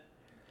Brenda?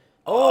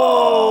 Oh.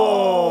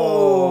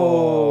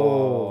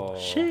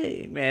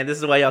 Shit, man, this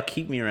is why y'all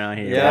keep me around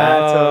here. Yeah.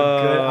 That's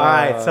so good. All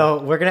right,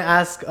 so we're gonna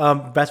ask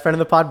best friend of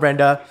the pod,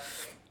 Brenda.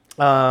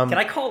 Can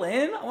I call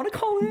in? I want to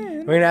call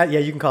in. We're gonna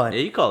you can call in. Yeah,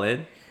 you call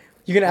in.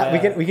 You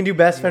can we can do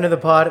best friend of the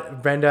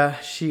pod, Brenda.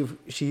 She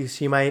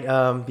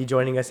might be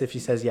joining us if she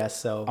says yes.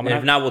 So And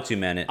if not, we'll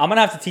 2-man it. I'm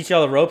gonna have to teach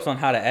y'all the ropes on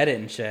how to edit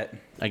and shit.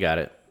 I got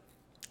it.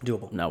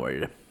 doable. Not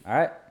worried. All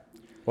right.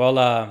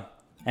 Well,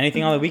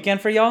 anything on the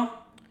weekend for y'all?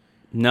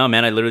 No,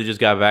 man, I literally just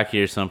got back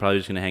here, so I'm probably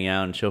just gonna hang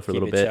out and chill for a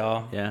Keep little it bit.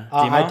 chill. Yeah.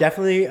 I Demo?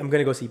 definitely am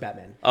gonna go see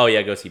Batman. Oh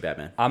yeah, go see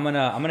Batman. I'm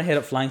gonna hit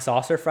up Flying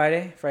Saucer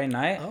Friday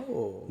night.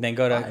 Oh, Then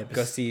go to vibes.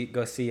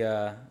 go see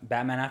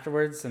Batman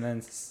afterwards, and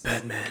then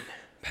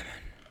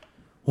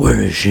Where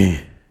is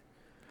she?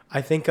 I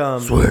think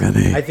Swear to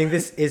me. I think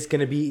this is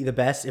gonna be the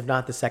best, if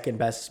not the second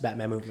best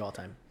Batman movie of all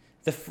time.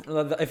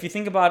 if you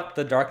think about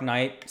the Dark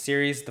Knight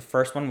series, the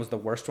first one was the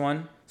worst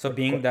one. So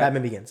being that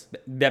Batman Begins.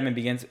 Batman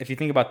Begins, if you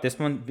think about this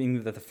one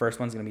being that the first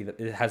one's gonna be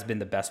it has been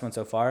the best one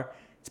so far,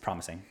 it's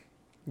promising.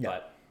 Yeah.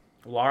 But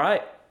well, all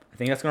right. I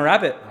think that's gonna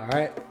wrap it. All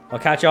right, I'll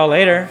catch y'all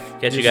later.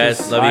 Catch you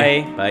guys. Love Bye.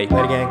 you. Bye.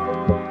 later,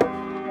 gang.